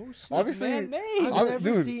bro. bullshit. Obviously, Man-made. I've I'm- never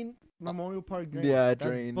dude. seen Memorial Park drain. Yeah,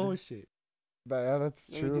 That's drained. bullshit. Yeah,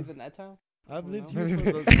 that's Maybe do true. the nighttime. I've lived know. here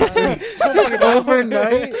for the past.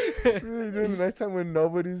 Overnight. Really during the nighttime when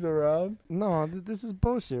nobody's around. No, this is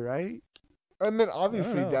bullshit, right? And then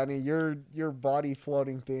obviously, know. Danny, your body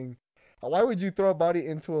floating thing. Why would you throw a body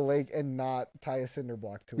into a lake and not tie a cinder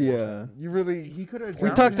block to it? or Yeah. something? You really. He could have.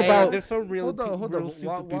 We talked Hey, about- there's some real, Hold on. real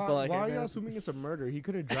stupid people out Why here. are you man. assuming it's a murder? He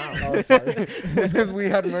could have drowned. Oh, sorry. It's because we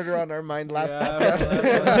had murder on our mind last Yeah, That's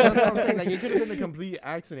podcast. what I'm saying. Like, it could have been a complete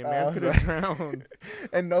accident. Man, Oh, could have drowned.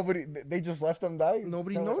 And nobody, they just left him die.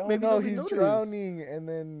 Nobody They're knows- like, oh, maybe no, nobody he's noticed. drowning. And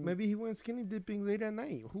then Maybe he went skinny dipping late at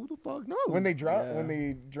night. Who the fuck knows? when they drown, Yeah. when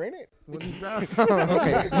they drain it. When he drowned.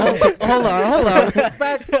 Okay, hold on.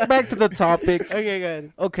 Back to the topic. Okay,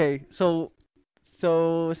 good. Okay, so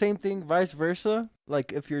same thing, vice versa.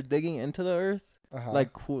 Like if you're digging into the earth, Uh-huh. like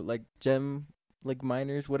gem, like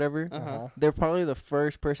miners, whatever, Uh-huh. they're probably the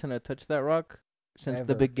first person to touch that rock since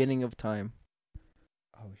the Ever. beginning of time.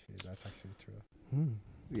 Oh shit, that's actually true.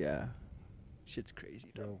 Yeah, shit's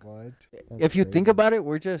crazy, Yo, dog. what? If you think about it,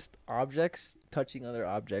 we're just objects touching other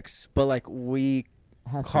objects, but like we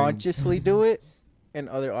consciously do it, and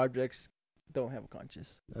other objects don't have a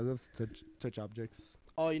conscious. I love to touch objects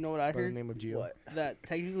Oh, you know what I by the heard? name of Geo. What? That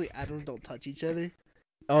technically atoms don't touch each other.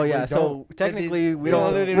 Oh yeah, We so don't. technically we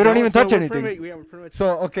No, don't they we don't even so touch we're anything. we're pretty much.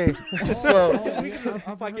 So okay, so Oh, We yeah, can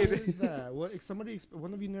I've fucking- heard that. What? Somebody,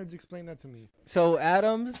 one of you nerds, explain that to me. So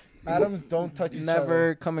atoms atoms don't touch each never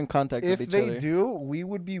other. come in contact If with each they other. do, we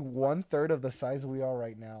would be 1/3 of the size we are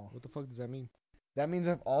right now. What the fuck does that mean? That means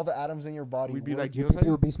if all the atoms in your body We'd be were- like Your pee-pee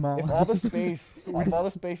geoscience. would be small. if all the space if all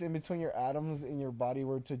the space in between your atoms in your body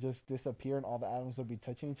were to just disappear and all the atoms would be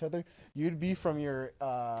touching each other, you'd be from your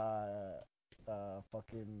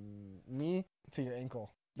fucking knee to your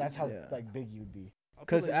ankle. That's how Yeah. like big you'd be.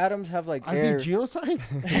 Because atoms have like I'd be air. geoscience.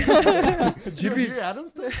 You'd be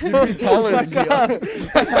Adams. you'd be taller than Geo.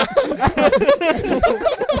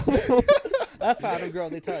 That's how the girl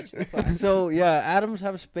they touch. That's why. So yeah, atoms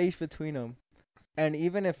have space between them, and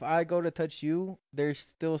even if I go to touch you, there's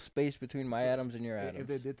still space between my atoms and your atoms. If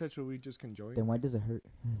they did touch, would we just conjoin? Then why does it hurt?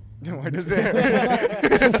 Then why does it?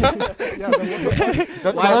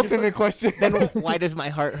 That's the ultimate question. Then why does my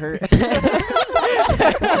heart hurt?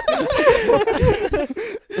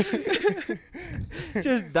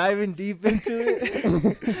 Just diving deep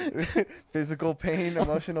into it. Physical pain,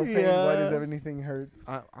 emotional pain. Why does anything hurt?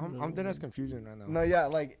 I'm dead as confusion right now. No, yeah,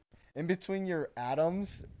 like in between your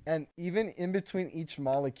atoms and even in between each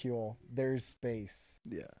molecule, there's space.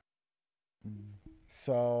 Yeah.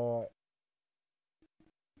 So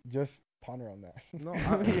just ponder on that. No,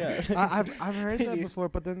 Yeah. I've heard that before,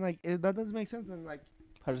 but then like that doesn't make sense. And like,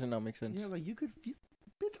 How does it not make sense? yeah, like you could,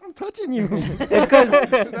 bitch, I'm touching you.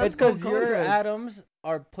 It's because no your contact. atoms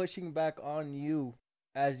are pushing back on you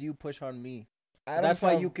as you push on me. Atoms That's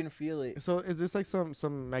why have- you can feel it. So is this like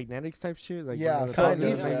some magnetics type shit? Like yeah. you know, So kind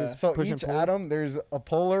of, each yeah. so push and each pull? atom there's a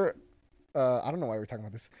polar. I don't know why we're talking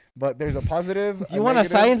about this, but there's a positive. You want a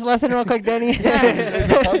negative- science lesson real quick, Danny? There's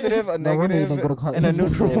a positive, a No wonder you negative, didn't go to college. and a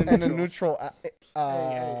neutral. and a neutral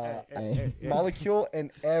Hey. molecule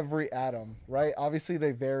in every atom, right? Obviously,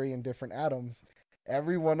 they vary in different atoms.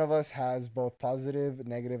 Every one of us has both positive,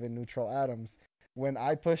 negative, and neutral atoms. When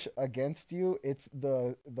I push against you, it's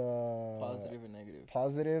the Positive and negative.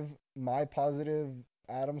 positive, my positive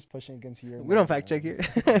atoms pushing against your. We don't fact check negative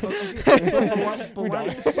here. But We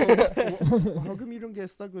why- don't. how come you don't get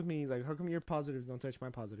stuck with me? Like, how come your positives don't touch my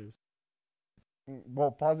positives?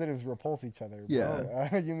 Well, positives repulse each other. Bro.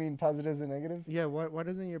 Yeah. You mean positives and negatives? Yeah, why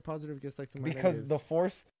doesn't your positive get stuck to my Because negatives? the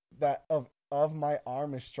force that of my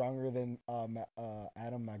arm is stronger than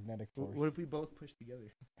atom magnetic force. What if we both push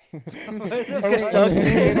together? If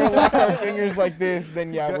we interlock our fingers like this,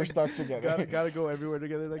 then yeah, we're stuck together. Gotta go everywhere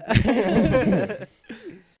together like this.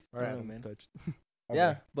 All right, Oh, I'm man. touched. Okay.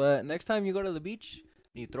 Yeah, but next time you go to the beach,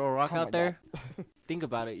 and you throw a rock Oh my out there. Think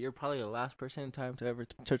about it. You're probably the last person in time to ever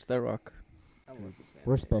touch that rock.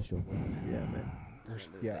 We're special. Yeah, man.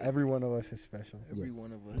 Yeah, every one of us is special. Every Yes.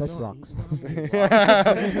 one of us. Touch rocks.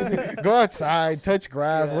 Go outside, touch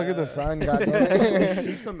grass, look at the sun, goddamn.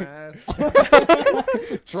 Eat some ass.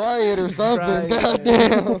 Try it or something, Try it.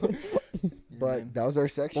 goddamn. But that was our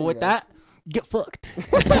section. But with guys. that, get fucked.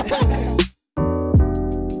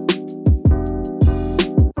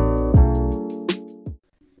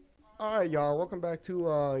 All right, y'all. Welcome back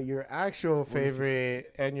to your actual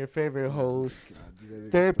favorite and your favorite host, God, you guys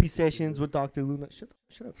are Therapy stupid. Sessions with Dr. Luna. Shut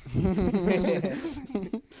up.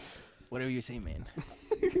 Whatever you say, man.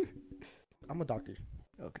 I'm a doctor.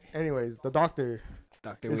 Okay. Anyways, the doctor.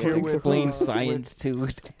 Doctor, Is we here had to with, explain uh, science to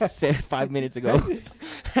 5 minutes ago.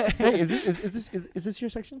 Hey, is this your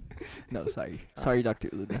section? No, sorry. Sorry, Dr.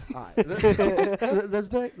 Luna. All right. Let's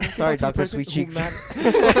back. Sorry, Dr. Dr. Sweet Cheeks.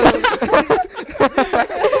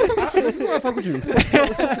 This is why I fuck with you.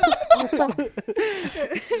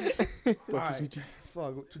 Alright,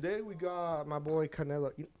 fuck. Today we got my boy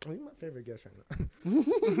Canelo. You're my favorite guest right now.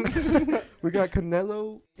 We got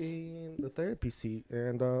Canelo in the therapy seat,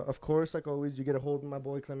 and of course, like always, you get a hold of my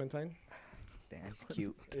boy Clementine. Damn, it's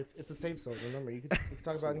cute. It's a safe zone. Remember, you can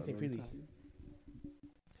talk about anything freely.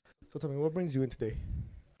 So tell me, what brings you in today?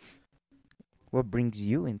 What brings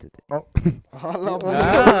you into this? Holla, boy.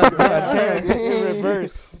 damn, in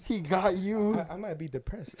reverse. He got you. I might be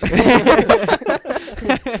depressed. He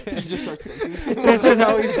just starts venting. This is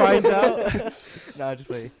how he finds out. Nah, just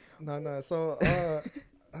play. No. So,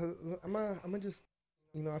 I'm gonna just,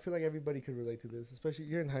 I feel like everybody could relate to this, especially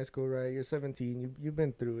you're in high school, right? You're 17. You've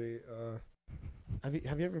been through it.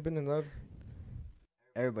 Have you ever been in love?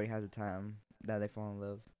 Everybody has a time that they fall in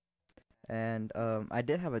love. And I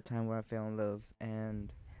did have a time where I fell in love,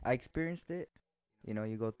 and I experienced it. You know,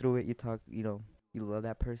 you go through it, you talk, you love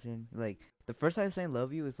that person. Like, the first time saying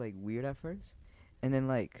love you is, like, weird at first. And then,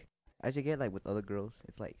 like, as you get, like, with other girls,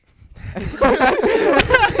 it's like...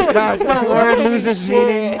 The word loses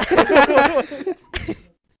meaning.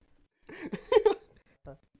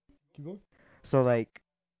 Keep going. So, like...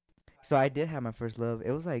 So, I did have my first love.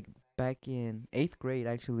 It was, like, back in 8th grade,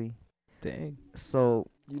 actually. Dang. So,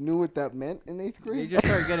 You knew what that meant in 8th You grade? just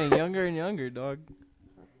start getting younger and younger, dog.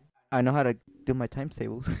 I know how to do my times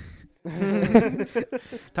tables.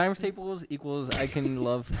 Times tables equals I can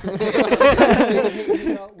love.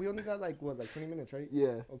 We only got like 20 minutes, right?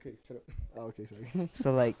 Yeah. Okay, shut up. Oh, okay, sorry.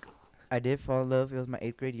 So like, I did fall in love. It was my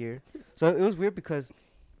 8th grade year. So it was weird because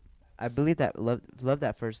I believe that love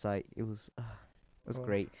at first sight. It was Oh.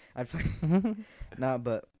 great. Nah,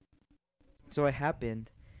 but so it happened,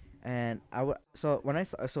 and so when I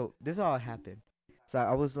saw, so this is all happened. So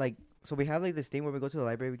I was like, so we have like this thing where we go to the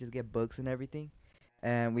library, we just get books and everything,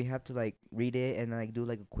 and we have to like read it and like do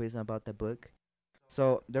like a quiz about the book.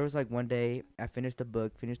 So there was like one day I finished the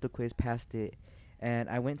book, finished the quiz, passed it, and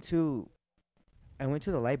I went to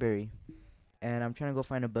the library, and I'm trying to go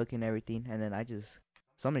find a book and everything, and then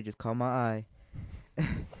somebody just caught my eye.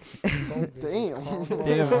 Damn.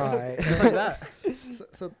 Damn. Eye. Just like that.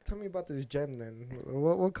 So tell me about this gem then.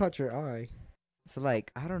 What caught your eye? So like,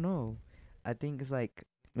 I don't know. I think it's like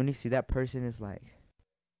when you see that person, it's like,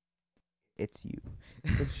 it's you.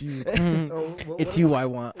 It's you. It's you I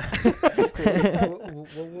want.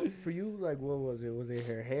 For you, like, what was it? Was it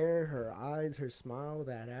her hair, her eyes, her smile,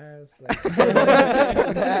 that ass? Like,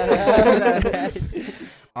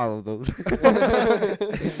 All of those.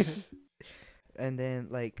 And then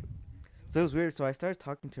like, so it was weird. So I started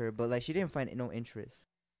talking to her, but like she didn't find no interest.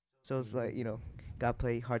 So it's like, gotta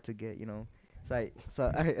play hard to get, So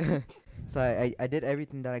I did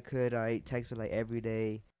everything that I could. I texted her like every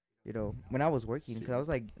day, when I was working, because I was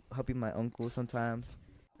like helping my uncle sometimes.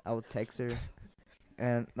 I would text her,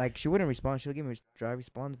 and like she wouldn't respond. She would give me dry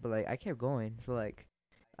response, but like I kept going. So like,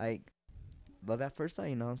 I love at first sight.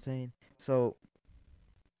 You know what I'm saying? So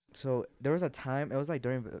there was a time. It was like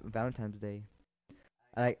during Valentine's Day.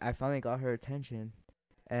 I finally got her attention,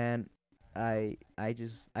 and I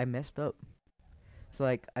messed up. So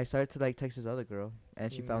like I started to like text this other girl,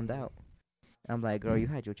 and she found out. I'm like, girl, you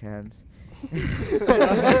had your chance.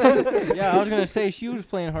 Yeah, I was gonna say she was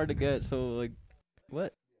playing hard to get. So like,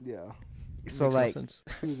 what? Yeah. So Makes no like, sense.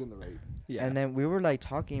 He was in the right. Yeah. and then we were like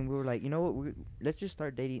talking. We were like, you know what? Let's just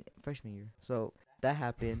start dating freshman year. So that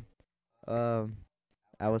happened. I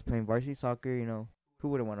was playing varsity soccer. Who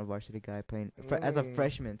wouldn't want a varsity guy playing as a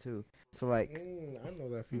freshman too? So like, I know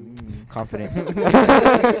that feeling. confident.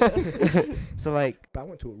 So like, But I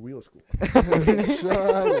went to a real school.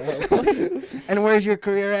 And where's your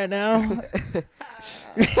career at now?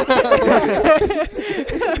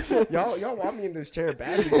 y'all want me in this chair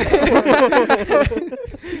badly. I'm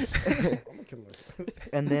gonna kill myself.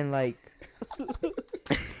 and then like,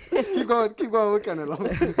 keep going with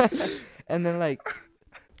Canelo. and then like,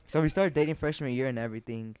 so we started dating freshman year and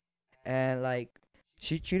everything, and like,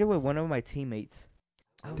 she cheated with one of my teammates.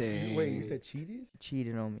 Damn. Wait, you said cheated?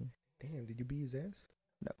 Cheated on me. Damn, did you beat his ass?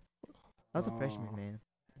 I was a freshman, man,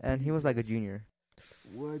 and he was like a junior.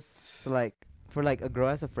 What? So like, for like a girl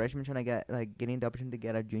as a freshman trying to getting the opportunity to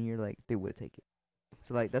get a junior, like they would take it.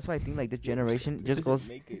 So like that's why I think like this generation just goes.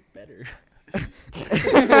 Make it better.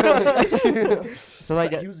 So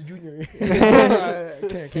like He was a junior.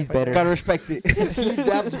 he's better. Gotta respect it. He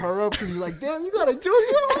dapped her up because he's like, damn, you got a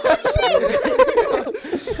junior.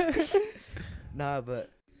 Nah, but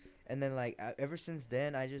and then like ever since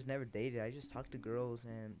then, I just never dated. I just talked to girls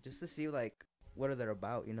and just to see like what are they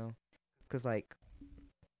about, Cause like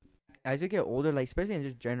as you get older, like especially in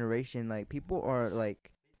this generation, like people are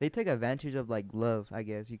like they take advantage of like love, I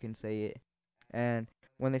guess you can say it, and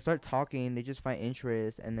when they start talking, they just find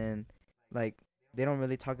interest, and then like they don't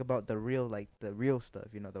really talk about the real stuff,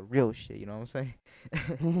 the real shit, you know what I'm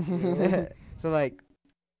saying? So like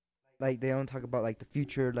they don't talk about like the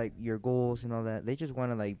future, like your goals and all that. They just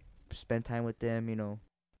want to like spend time with them,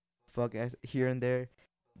 fuck as here and there,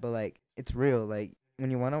 but like it's real. Like when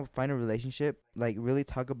you want to find a relationship, like really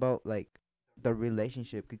talk about like the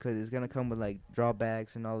relationship, because it's gonna come with like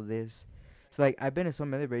drawbacks and all of this. So like I've been in so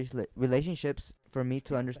many relationships for me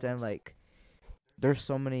to understand like there's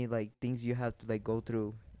so many like things you have to like go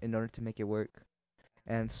through in order to make it work.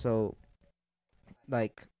 And so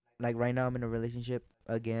like right now I'm in a relationship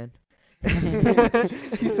again. He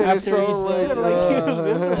said it so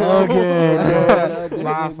okay.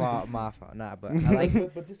 My fault. Nah, but I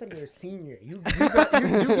like. But this time you're a senior. You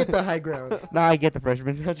get the high ground. Nah, I get the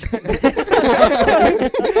freshman touch.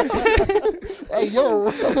 Hey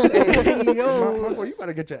yo. Hey yo, my boy, you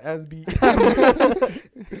better get your ass beat.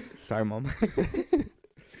 Sorry, mom.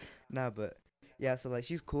 Nah, but yeah, so like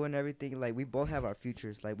she's cool and everything. Like we both have our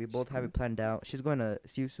futures. Like we both have it planned out. She's going to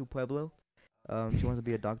Siusu Pueblo. She wants to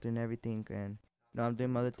be a doctor and everything, and I'm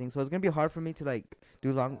doing other things. So it's gonna be hard for me to like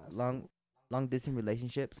do long distance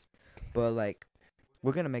relationships, but like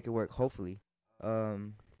we're gonna make it work, hopefully.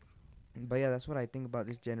 But yeah, that's what I think about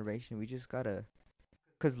this generation. We just gotta,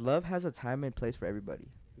 cause love has a time and place for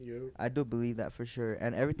everybody. You. I do believe that for sure,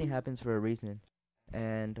 and everything happens for a reason.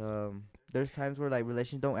 And there's times where like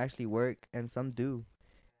relations don't actually work, and some do,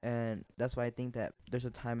 and that's why I think that there's a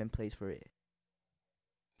time and place for it.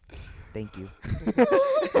 Thank you.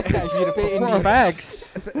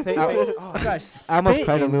 Facts. Oh, Gosh, I almost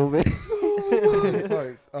cried a little bit.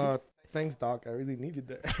 fuck. Thanks, Doc. I really needed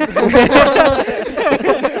that.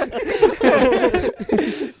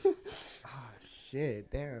 Ah,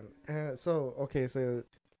 shit. Damn. So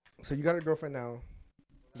you got a girlfriend now.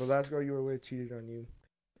 The last girl you were with cheated on you.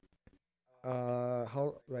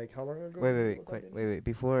 How long ago? Wait.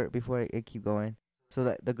 Before I keep going, so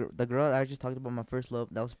that the girl I just talked about, my first love,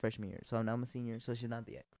 that was freshman year. So now I'm a senior, so she's not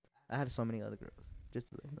the ex. I had so many other girls. Just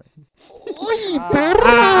to, like.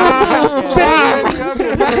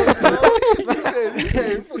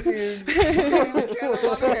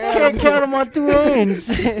 can't count them on 2 hands.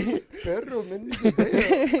 He's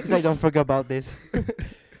like, don't forget about this.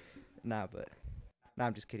 Nah,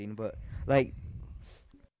 I'm just kidding. But like,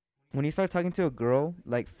 when you start talking to a girl,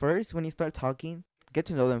 like first when you start talking, get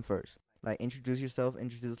to know them first. Like introduce yourself,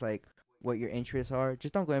 introduce like what your interests are.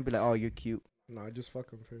 Just don't go and be like, oh, you're cute. Nah, just fuck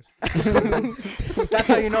him first. That's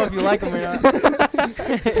how you know if you like them or not.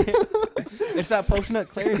 It's that post-nut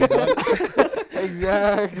clarity, dog.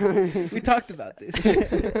 Exactly. We talked about this.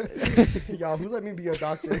 Y'all, who let me be a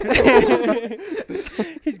doctor?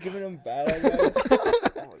 He's giving them bad advice.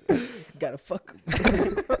 Gotta fuck him.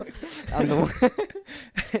 I'm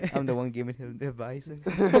the one giving him the advice.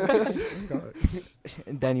 God.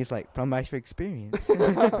 And Danny's like, from my experience.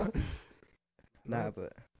 Nah,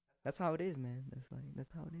 but that's how it is, man.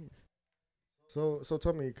 That's how it is. So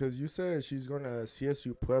tell me, cause you said she's going to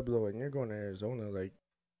CSU Pueblo and you're going to Arizona, like.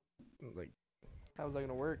 How's that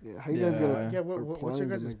gonna work? Yeah, how you guys gonna? Yeah, what's your planning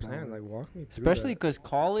to guys' make that plan? happen. Like, walk me through Especially that. because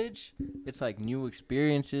college, it's like new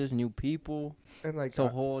experiences, new people. And like It's a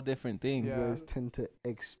whole different thing. You Yeah. guys tend to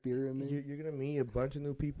experiment. you're gonna meet a bunch of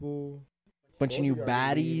new people. Bunch of Both new of you are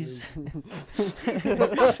gonna be baddies.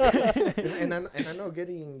 and I know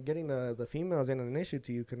getting the females ain't an issue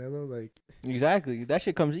to you, Canelo. Like, Exactly. That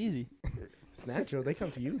shit comes easy. it's natural. They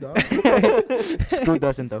come to you, dog. Screw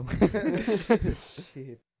doesn't though.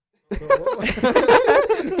 Shit.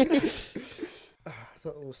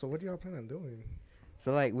 So what do y'all plan on doing?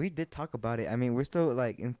 So like we did talk about it. I mean, we're still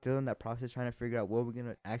like still in that process trying to figure out what we're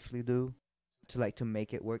gonna actually do to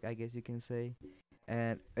make it work, I guess you can say.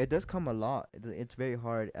 And it does come a lot. It's very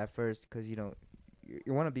hard at first because you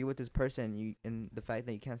want to be with this person, and the fact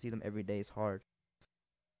that you can't see them every day is hard.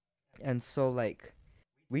 And so like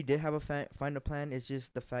we did have find a plan. It's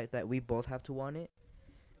just the fact that we both have to want it.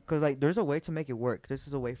 Cause like there's a way to make it work. This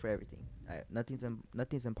is a way for everything.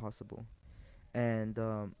 Nothing's impossible. And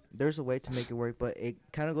there's a way to make it work, but it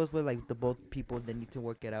kind of goes with like the both people that need to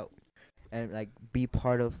work it out and like be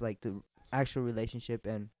part of like the actual relationship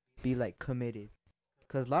and be like committed.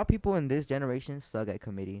 Cause a lot of people in this generation suck at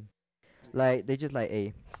committing. Like they just like,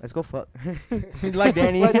 hey, let's go fuck. Like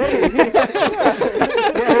Danny. Yeah,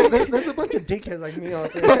 there's a bunch of dickheads like me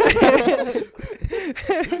out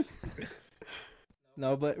there.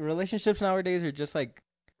 No, but relationships nowadays are just like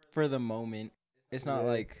for the moment. It's not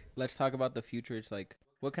like let's talk about the future. It's like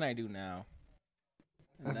what can I do now?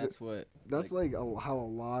 And that's what. That's like how a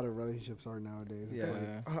lot of relationships are nowadays. It's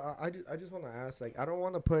Yeah. like, I just want to ask, like, I don't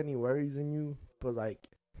want to put any worries in you, but like,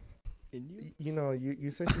 in you? you know,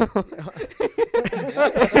 you said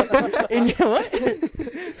In your what?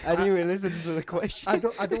 I didn't even listen to the question. I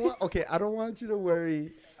don't want you to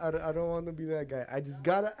worry. I don't want to be that guy. I just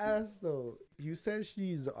gotta ask though. You said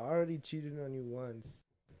she's already cheated on you once.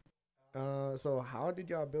 So how did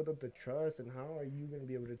y'all build up the trust, and how are you gonna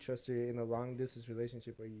be able to trust her in a long distance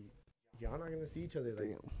relationship where y'all not gonna see each other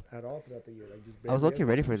like at all throughout the year? Like just. I was okay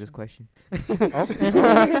ready for this question.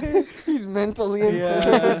 He's mentally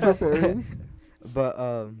preparing. But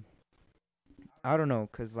I don't know,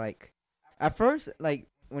 cause like at first, like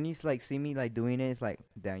when you like see me like doing it, it's like,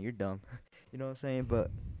 damn, you're dumb. You know what I'm saying?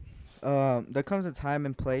 But there comes a time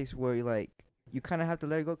and place where you kind of have to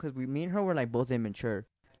let it go, cause me and her were like both immature.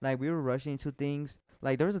 Like we were rushing into things.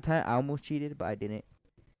 Like there was a time I almost cheated, but I didn't.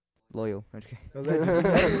 Loyal. I'm just kidding.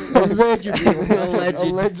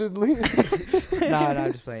 Allegedly. Nah,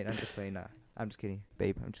 I'm just playing. Nah, I'm just kidding,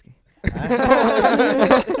 babe. I'm just kidding.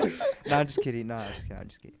 Nah, I'm just kidding. I'm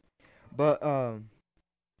just kidding. But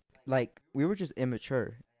like we were just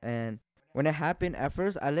immature, and when it happened, at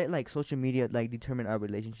first I let like social media like determine our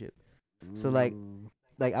relationship. So like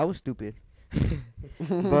I was stupid,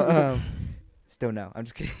 but still now I'm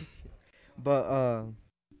just kidding. But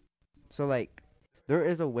so like there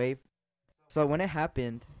is a way. So when it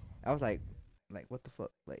happened, I was like what the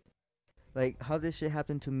fuck, like like how this shit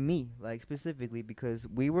happened to me, like specifically because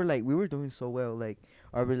we were doing so well. Like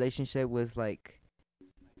our relationship was like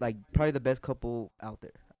probably the best couple out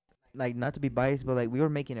there. Like not to be biased, but like we were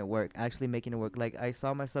making it work, actually making it work. Like I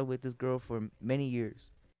saw myself with this girl for many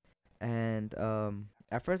years, and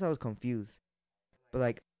at first I was confused, but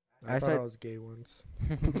like I thought I started. was gay once.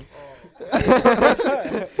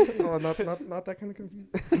 Oh, not that kind of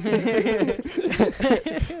confused.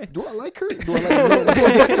 Do I like her? Do I like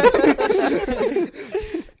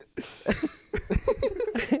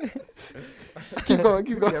Keep going.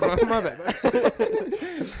 Yeah, my bad.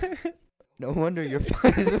 No wonder you're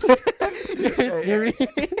fine. You're serious.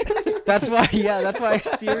 That's why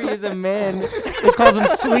Siri is a man. They call them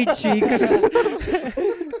sweet cheeks.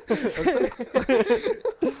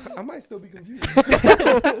 I might still be confused.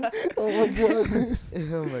 Oh my god, dude.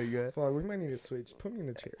 Oh my god. Fuck, we might need to switch. Put me in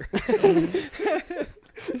the chair.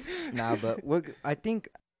 Nah, but I think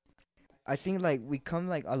like we come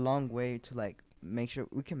like a long way to like make sure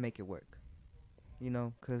we can make it work. You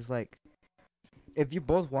know, 'cause like if you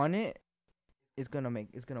both want it, it's gonna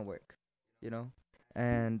work. You know,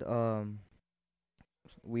 and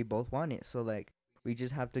we both want it, so like we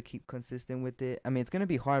just have to keep consistent with it. I mean, it's gonna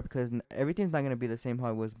be hard because everything's not gonna be the same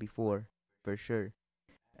how it was before, for sure.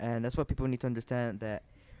 And that's what people need to understand, that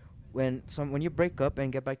when you break up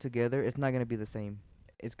and get back together, it's not gonna be the same.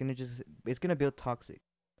 It's gonna build toxic.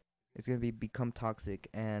 It's gonna become toxic.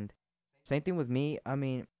 And same thing with me. I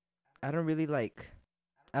mean, I don't really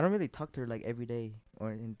talk to her like every day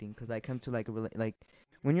or anything, because I come to like like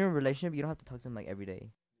when you're in a relationship, you don't have to talk to them like every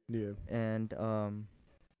day. Yeah. And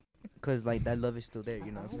cause like that love is still there,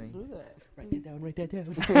 you know what I'm saying? Do that. Write that down.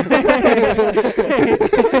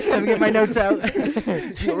 Let me get my notes out.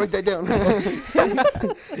 Gio, write that down.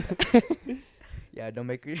 Yeah, don't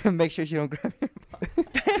make sure she don't grab your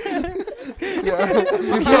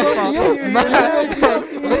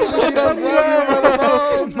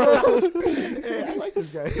Hey, I like this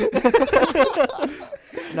guy.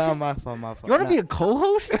 No, my fault. You want to be a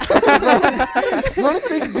co-host? You want to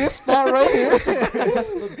take this spot right here?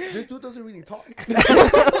 Look, this dude doesn't really talk.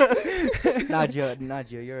 Nah,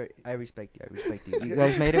 Gio, I respect you. You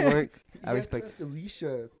guys made it work. I respect. Ask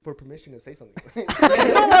Alicia for permission to say something.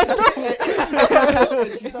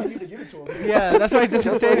 She's not here to give it to him. Yeah, that's why he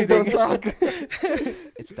doesn't That's say why he don't anything. talk.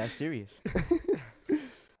 It's that serious.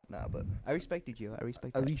 Nah, but I respect you, Gio. I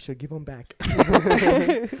respect that. Alicia, give him back.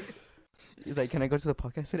 He's like, can I go to the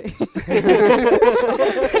podcast today?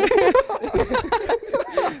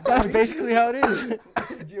 That's basically how it is.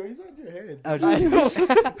 Gio, he's on your head.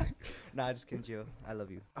 Nah, just kidding, Gio. I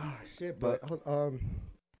love you. Ah, shit, but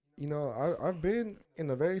you know, I've been in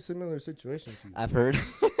a very similar situation to you. I've heard.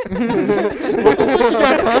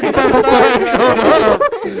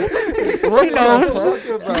 What he knows.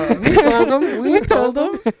 We told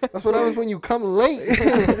him. That's what happens when you come late.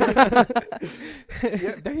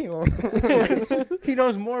 Yeah, damn. He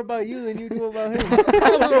knows more about you than you do about him.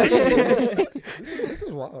 This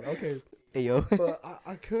is wild. Okay. Hey, yo. But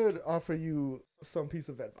I could offer you some piece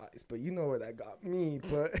of advice, but you know where that got me.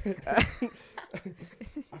 But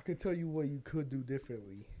I could tell you what you could do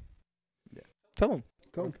differently. Tell him.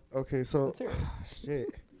 Okay, so Let's hear it. shit.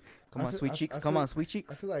 Come on, feel- sweet I cheeks. feel- Come on, sweet I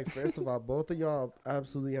cheeks. feel like first of all, both of y'all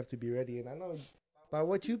absolutely have to be ready, and I know by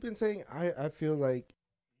what you've been saying, I feel like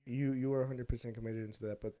you are 100% committed into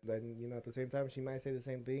that. But then at the same time, she might say the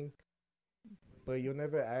same thing, but you'll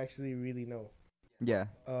never actually really know. Yeah.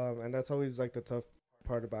 And that's always like the tough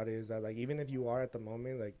part about it, is that like even if you are at the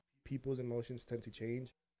moment, like people's emotions tend to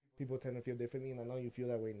change. People tend to feel differently, and I know you feel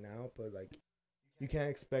that way now, but like you can't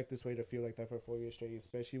expect this way to feel like that for 4 years straight,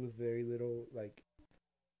 especially with very little like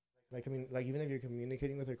I mean, like even if you're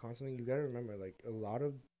communicating with her constantly, you gotta remember like a lot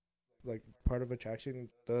of like part of attraction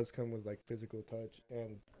does come with like physical touch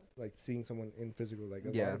and like seeing someone in physical. Like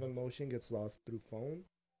a lot of emotion gets lost through phone,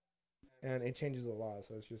 and it changes a lot.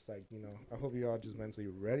 So it's just like, I hope you're all just mentally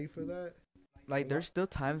ready for that. Like, there's still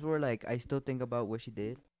times where, like, I still think about what she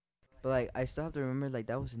did. But, like, I still have to remember, like,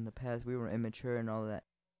 that was in the past. We were immature and all that.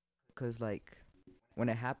 Because, like, when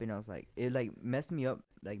it happened, I was like, it, like, messed me up,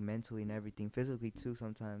 like, mentally and everything. Physically, too,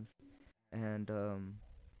 sometimes. And,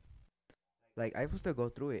 like, I was to go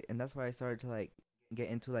through it. And that's why I started to, like, get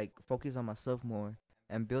into, like, focus on myself more.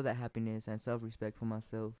 And build that happiness and self-respect for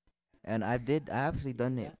myself. And I actually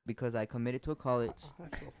done it because I committed to a college.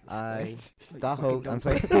 I got hooked. I'm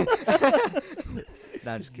sorry.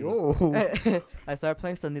 Nah, I'm just kidding. I started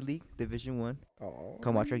playing Sunday League Division 1. Oh,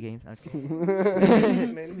 Come watch our games. I'm just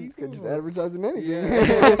kidding. These guys just advertising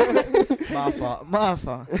anything. My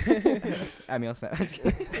fault. I mean, I'll say.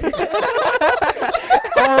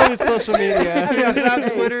 Oh social media. I mean,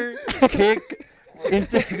 Snap, Twitter, Kick,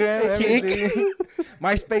 Instagram, everything.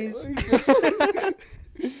 MySpace.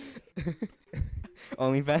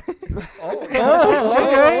 OnlyFans.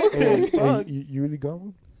 Oh, okay. Hey, Fuck. you really got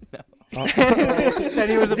one? That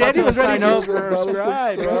he was about Daddy to was ready sign to up.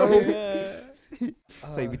 subscribe, bro. Yeah.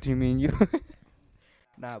 It's like between me and you.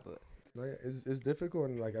 Nah, but Like, it's difficult,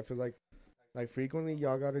 and like I feel like frequently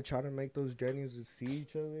y'all gotta try to make those journeys to see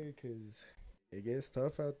each other, cause it gets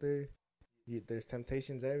tough out there. There's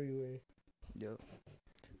temptations everywhere. yo,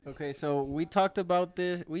 Okay, so we talked about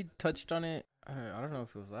this. We touched on it. I don't know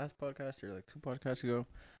if it was last podcast or like 2 podcasts ago,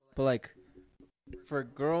 but like for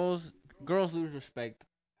girls lose respect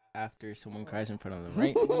after someone cries in front of them,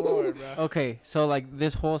 right? Lord, bro. Okay, so like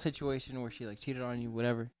this whole situation where she like cheated on you,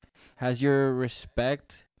 whatever, has your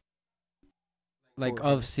respect like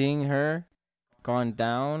of seeing her gone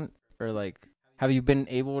down, or like have you been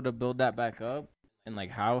able to build that back up, and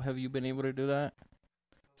like how have you been able to do that?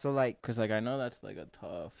 so like, Because like I know that's like a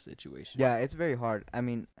tough situation. yeah, it's very hard. I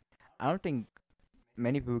mean, I don't think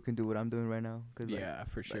many people can do what I'm doing right now. Cause like, Yeah,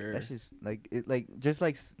 for like, sure. that's just like it, like just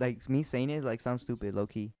like me saying it like sounds stupid, low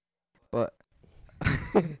key, but.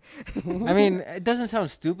 I mean, it doesn't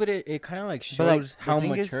sound stupid. It kind of like shows But, like, the how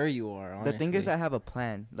thing is- mature you are. Honestly. The thing is, I have a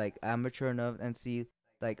plan. Like, I'm mature enough and see,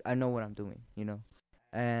 like, I know what I'm doing, you know?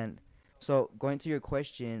 And so, going to your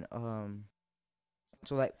question,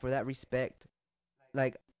 so, like, for that respect,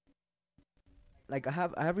 like I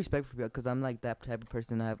have respect for people because I'm, like, that type of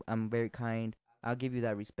person. I'm very kind. I'll give you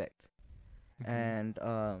that respect. And,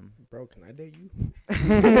 Bro, can I date you?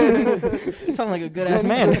 You sound like a good ass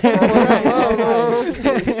man.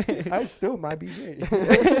 I still might be gay.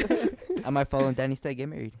 I might follow Danny Stay get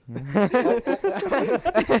married.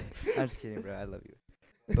 I'm just kidding, bro. I love you.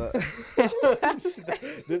 But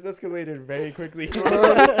This escalated very quickly.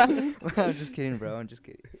 I'm just kidding, bro. I'm just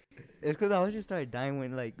kidding. It's because I was just started dying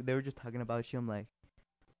when like they were just talking about you. I'm like,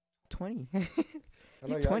 20. I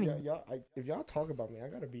know He's 20. if y'all talk about me, I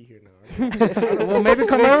gotta be here now. Well, maybe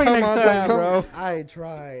come early next time, bro. I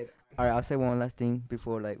tried. All right, I'll say one last thing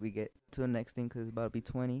before like we get to the next thing because it's about to be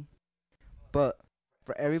 20. But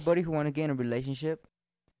for everybody who want to get in a relationship,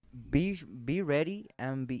 be ready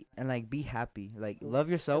and be happy. Like love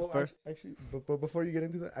yourself first. Actually, but before you get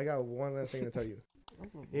into that, I got one last thing to tell you.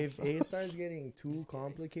 If it starts getting too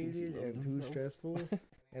complicated and too stressful,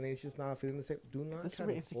 and it's just not feeling the same, do not That's try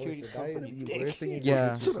where to force insecurities it. come That from, is you the dick. worst thing you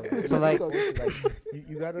Yeah. can do. So, like-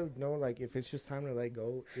 you gotta know, like, if it's just time to let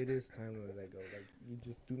go, it is time to let go. Like, you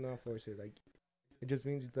just do not force it. Like, it just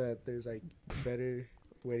means that there's like better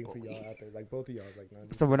waiting for y'all out there. Like both of y'all, like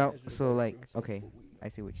not. So when okay, I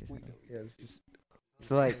see what you're saying. Yeah, it's just,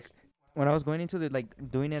 So like when I was going into the like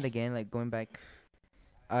doing it again, like going back,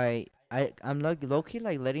 I'm like low key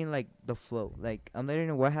like letting like the flow. Like I'm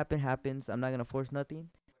letting what happens. I'm not gonna force nothing.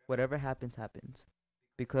 Whatever happens,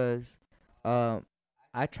 because I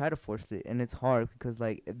try to force it and it's hard because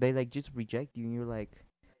like they like just reject you and you're like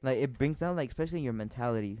it brings down like especially your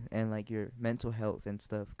mentality and like your mental health and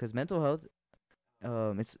stuff. Cause mental health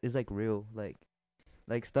it's like real like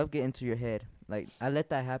stuff get into your head. Like I let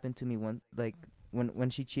that happen to me when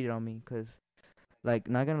she cheated on me, cause like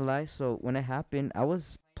not gonna lie, so when it happened I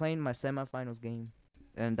was playing my semifinals game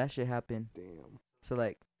and that shit happened. Damn. So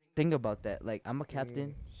like think about that. Like I'm a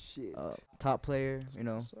captain, Shit. top player, you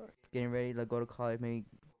know, getting ready to go to college, maybe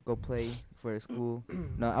go play for a school.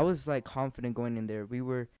 No, I was like confident going in there. We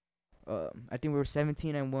were I think we were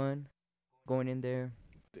 17-1 going in there.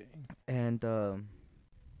 And so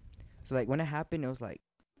like when it happened it was like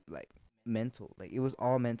mental. Like it was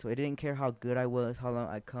all mental. It didn't care how good I was, how long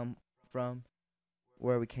I come from,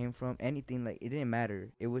 where we came from, anything. Like it didn't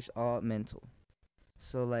matter. It was all mental.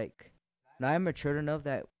 So like now I'm matured enough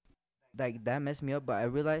that like that messed me up, but I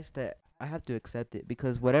realized that I have to accept it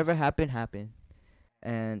because whatever happened,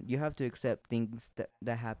 and you have to accept things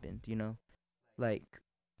that happened, you know. Like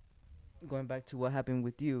going back to what happened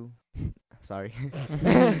with you. Sorry.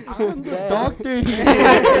 I'm the doctor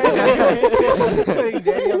Putting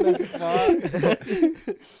Daddy on the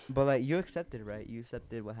spot. But like you accepted, right? You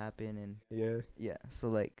accepted what happened, and Yeah. so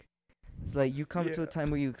like it's like you come to Yeah. a time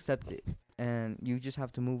where you accept it and you just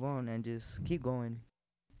have to move on and just keep going,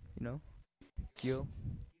 you know.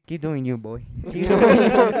 Keep doing you, boy.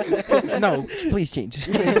 No, please change.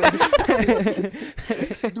 Do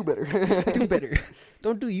better. Do better.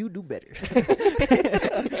 Don't do you. Do better.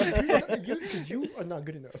 you are not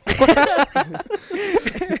good enough.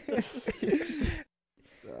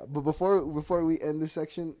 But before we end this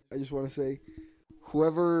section, I just want to say,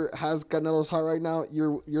 whoever has Canelo's heart right now,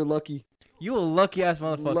 you're lucky. You a lucky ass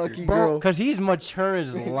motherfucker. Lucky Bro, girl. cause he's mature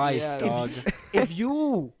as life, Yes. dog. If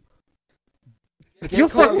you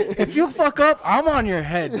If you fuck up, I'm on your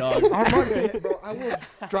head, dog. I'm on your head, bro. I will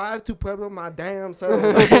drive to Pueblo my damn self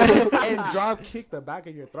and drop kick the back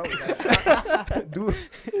of your throat. Dude,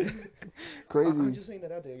 Crazy. I'm just saying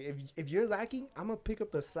that out there. If you're lacking, I'm gonna pick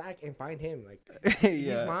up the slack and find him. Like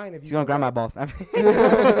he's mine. If He's gonna grab my balls. But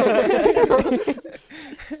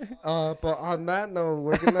on that note,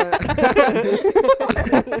 we're gonna.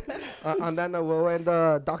 On that note, we'll end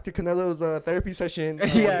Dr. Canelo's therapy session.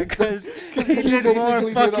 Yeah, because he did more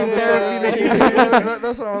basically fucking did all therapy than you did.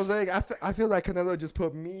 That's what I was saying. I feel like Canelo just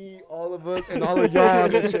put me, all of us, and all of y'all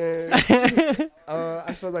on the chair.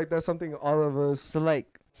 I feel like that's something all of us. So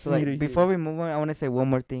like need to before hear. we move on, I want to say one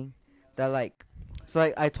more thing. That like, so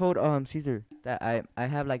like I told Caesar that I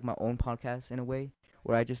have like my own podcast in a way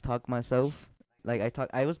where I just talk myself. Like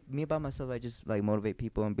I was me by myself. I just like motivate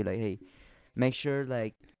people and be like, hey, make sure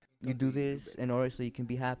like you do this in order so you can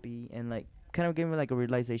be happy, and like kind of give me like a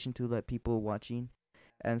realization to like people watching.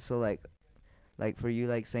 And so like for you,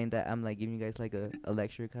 like saying that I'm like giving you guys like a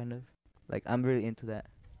lecture kind of, like I'm really into that.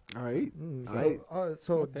 All right.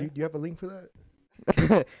 So do you have a link for that?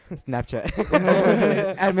 Snapchat.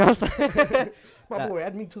 Add me on My boy,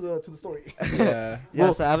 add me to the story. Yeah. Yeah,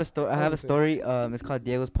 Well, so I have a story. obviously. It's called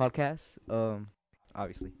Diego's podcast.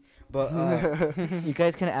 Obviously, but you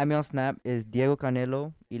guys can add me on Snap. Is Diego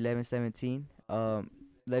Canelo 1117.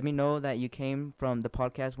 Let me know that you came from the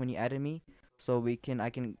podcast when you added me, so I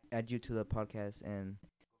can add you to the podcast and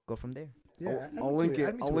go from there. Yeah, I'll link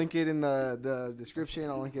it. I'll link it in the description.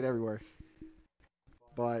 I'll link it everywhere.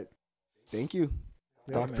 But thank you.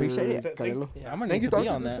 Dr. appreciate it. Canelo. I'm gonna Thank need you, to be doctor.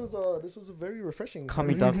 on that. This was a very refreshing. Call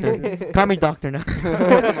me doctor. Call me doctor now.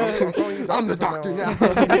 I'm the doctor now.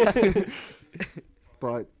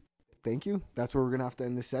 But thank you. That's where we're gonna have to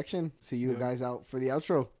end this section. See you guys out for the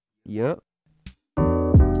outro. Yep.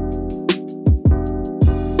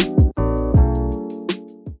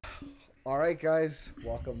 All right, guys,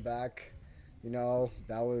 welcome back. You know,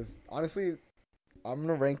 that was honestly, I'm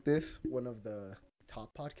gonna rank this one of the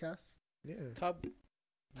top podcasts. Yeah. Top.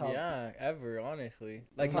 Top. Yeah, ever, honestly.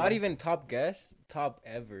 Like, Top. not even top guest, top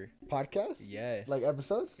ever. Podcast? Yes. Like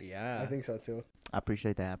episode? Yeah. I think so too. I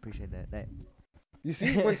appreciate that. That. You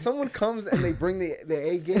see, when someone comes and they bring the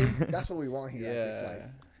A game, that's what we want here at This Life,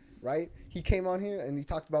 right? He came on here and he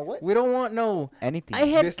talked about what? We don't want no. Anything. I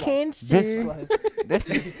had This life. cancer. This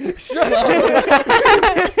Shut up!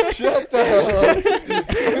 Shut the hell up!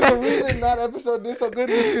 There's a reason that episode did so good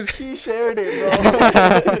is because he shared it, bro.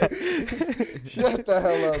 Shut the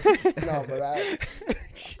hell up! No, but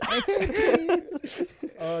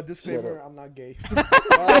Disclaimer: I'm not gay. He's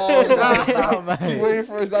waiting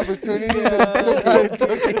for his opportunity.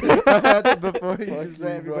 Before he Fuck just you,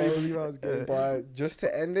 let everybody bro. believe I was gay. But just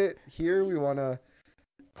to end it here, we want to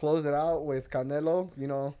close it out with Canelo, you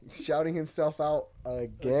know, shouting himself out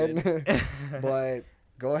again. But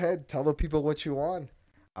go ahead, tell the people what you want.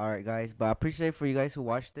 All right, guys. But I appreciate for you guys who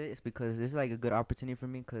watched it. It's because this is like a good opportunity for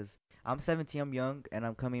me because I'm 17, I'm young, and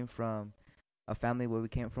I'm coming from a family where we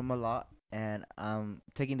came from a lot. And I'm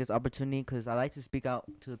taking this opportunity because I like to speak out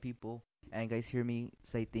to the people and guys hear me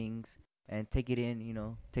say things and take it in, you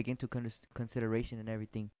know, take into consideration and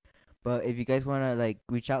everything. But if you guys want to, like,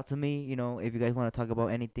 reach out to me, you know, if you guys want to talk about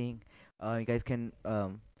anything, you guys can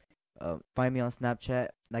find me on Snapchat,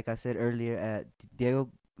 like I said earlier, at Diego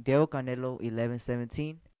Canelo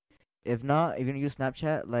 1117. If not, if you're going to use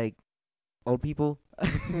Snapchat, like, old people.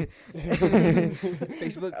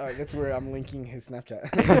 Facebook. All right, that's where I'm linking his Snapchat.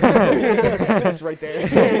 It's right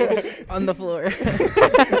there. On the floor.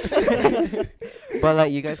 But,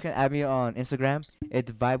 like, you guys can add me on Instagram.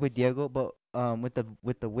 It's Vibe with Diego, but with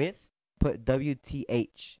the width, put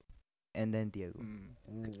WTH and then Diego.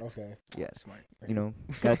 Okay. Yeah, Smart. you know,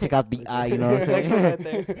 gotta take out the I, you know what I'm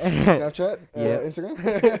saying? Snapchat? Yeah.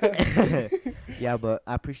 Instagram? Yeah, but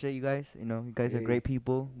I appreciate you guys. You know, you guys are Hey. great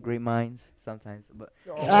people, great minds sometimes. But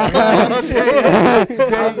Oh, shit.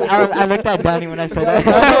 I looked at Donnie when I said that.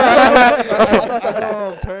 I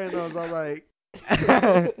saw him turn. I was all like,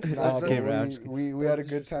 No, Okay, but bro. we had a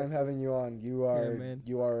good time having you on. You are man.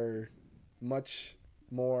 you are much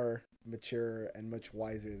more mature and much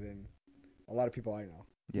wiser than a lot of people I know.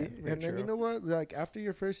 Yeah. and then you know what? Like after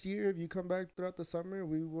your first year, if you come back throughout the summer,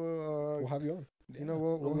 we will. We'll have you on. You know,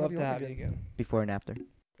 we'll We'll love to have you on again. Before and after.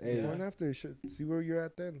 Hey, Before and after, should see where you're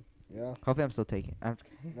at then. yeah. Hopefully, I'm still taking. I'm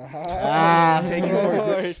Ah, taking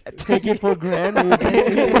for taking for granted.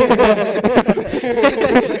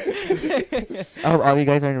 I hope all you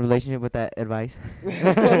guys are in a relationship with that advice.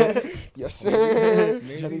 Yes, sir.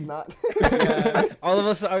 Maybe. But he's not. Yeah. All of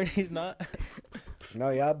us are. He's not. No,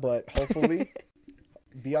 yeah, but hopefully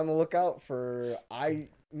be on the lookout for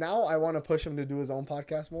now I want to push him to do his own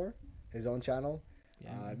podcast more, his own channel.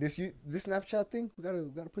 Yeah. This Snapchat thing, we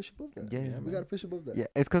gotta push above that. Yeah, we gotta push above that. Yeah,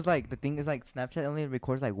 it's cause like the thing is like Snapchat only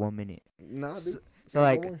records like 1 minute. Nah, dude. So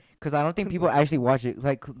like, cause I don't think people actually watch it.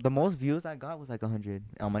 Like the most views I got was like 100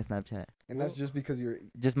 on my Snapchat. And that's just because you're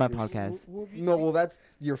Just my you're podcast. no. Well, that's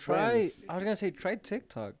your Try. friends. I was gonna say try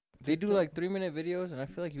TikTok. They do like 3-minute videos, and I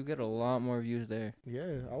feel like you get a lot more views there.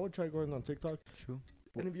 Yeah, I would try going on TikTok. True.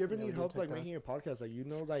 And if you ever Yeah, need we help do like TikTok. making a podcast,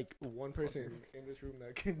 like like one person in this room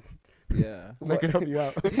that can Yeah. that can help you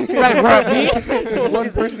out.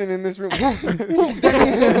 One person in this room.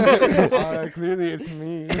 Clearly it's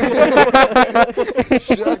me.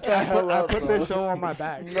 Shut the hell I up. put son. this show on my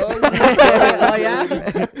back. No, Oh yeah.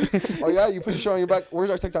 oh yeah, you put your show on your back. Where's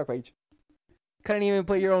our TikTok page? Couldn't even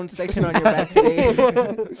put your own section on your back today.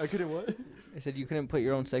 I couldn't what? I said you couldn't put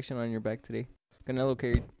your own section on your back today. Canelo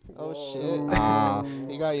carried. Oh Whoa. shit!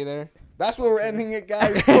 He got you there. That's where we're ending it,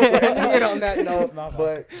 guys. We're ending it on that note.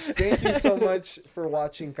 But thank you so much for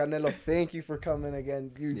watching, Canelo. Thank you for coming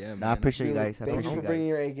again. You, Yeah, Nah, I appreciate you dude, guys. I thank you appreciate for you bringing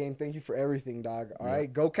guys. your A game. Thank you for everything, dog. All Yeah.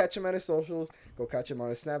 right, go catch him at his socials. Go catch him on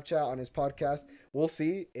his Snapchat, on his podcast. We'll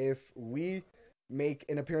see if we make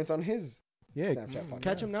an appearance on his Yeah, Snapchat podcast.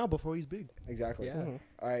 catch him now before he's big. Exactly. Yeah.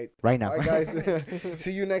 All right. Right now. All right, guys.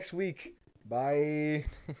 See you next week. Bye.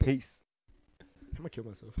 Peace. I'm gonna kill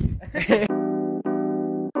myself.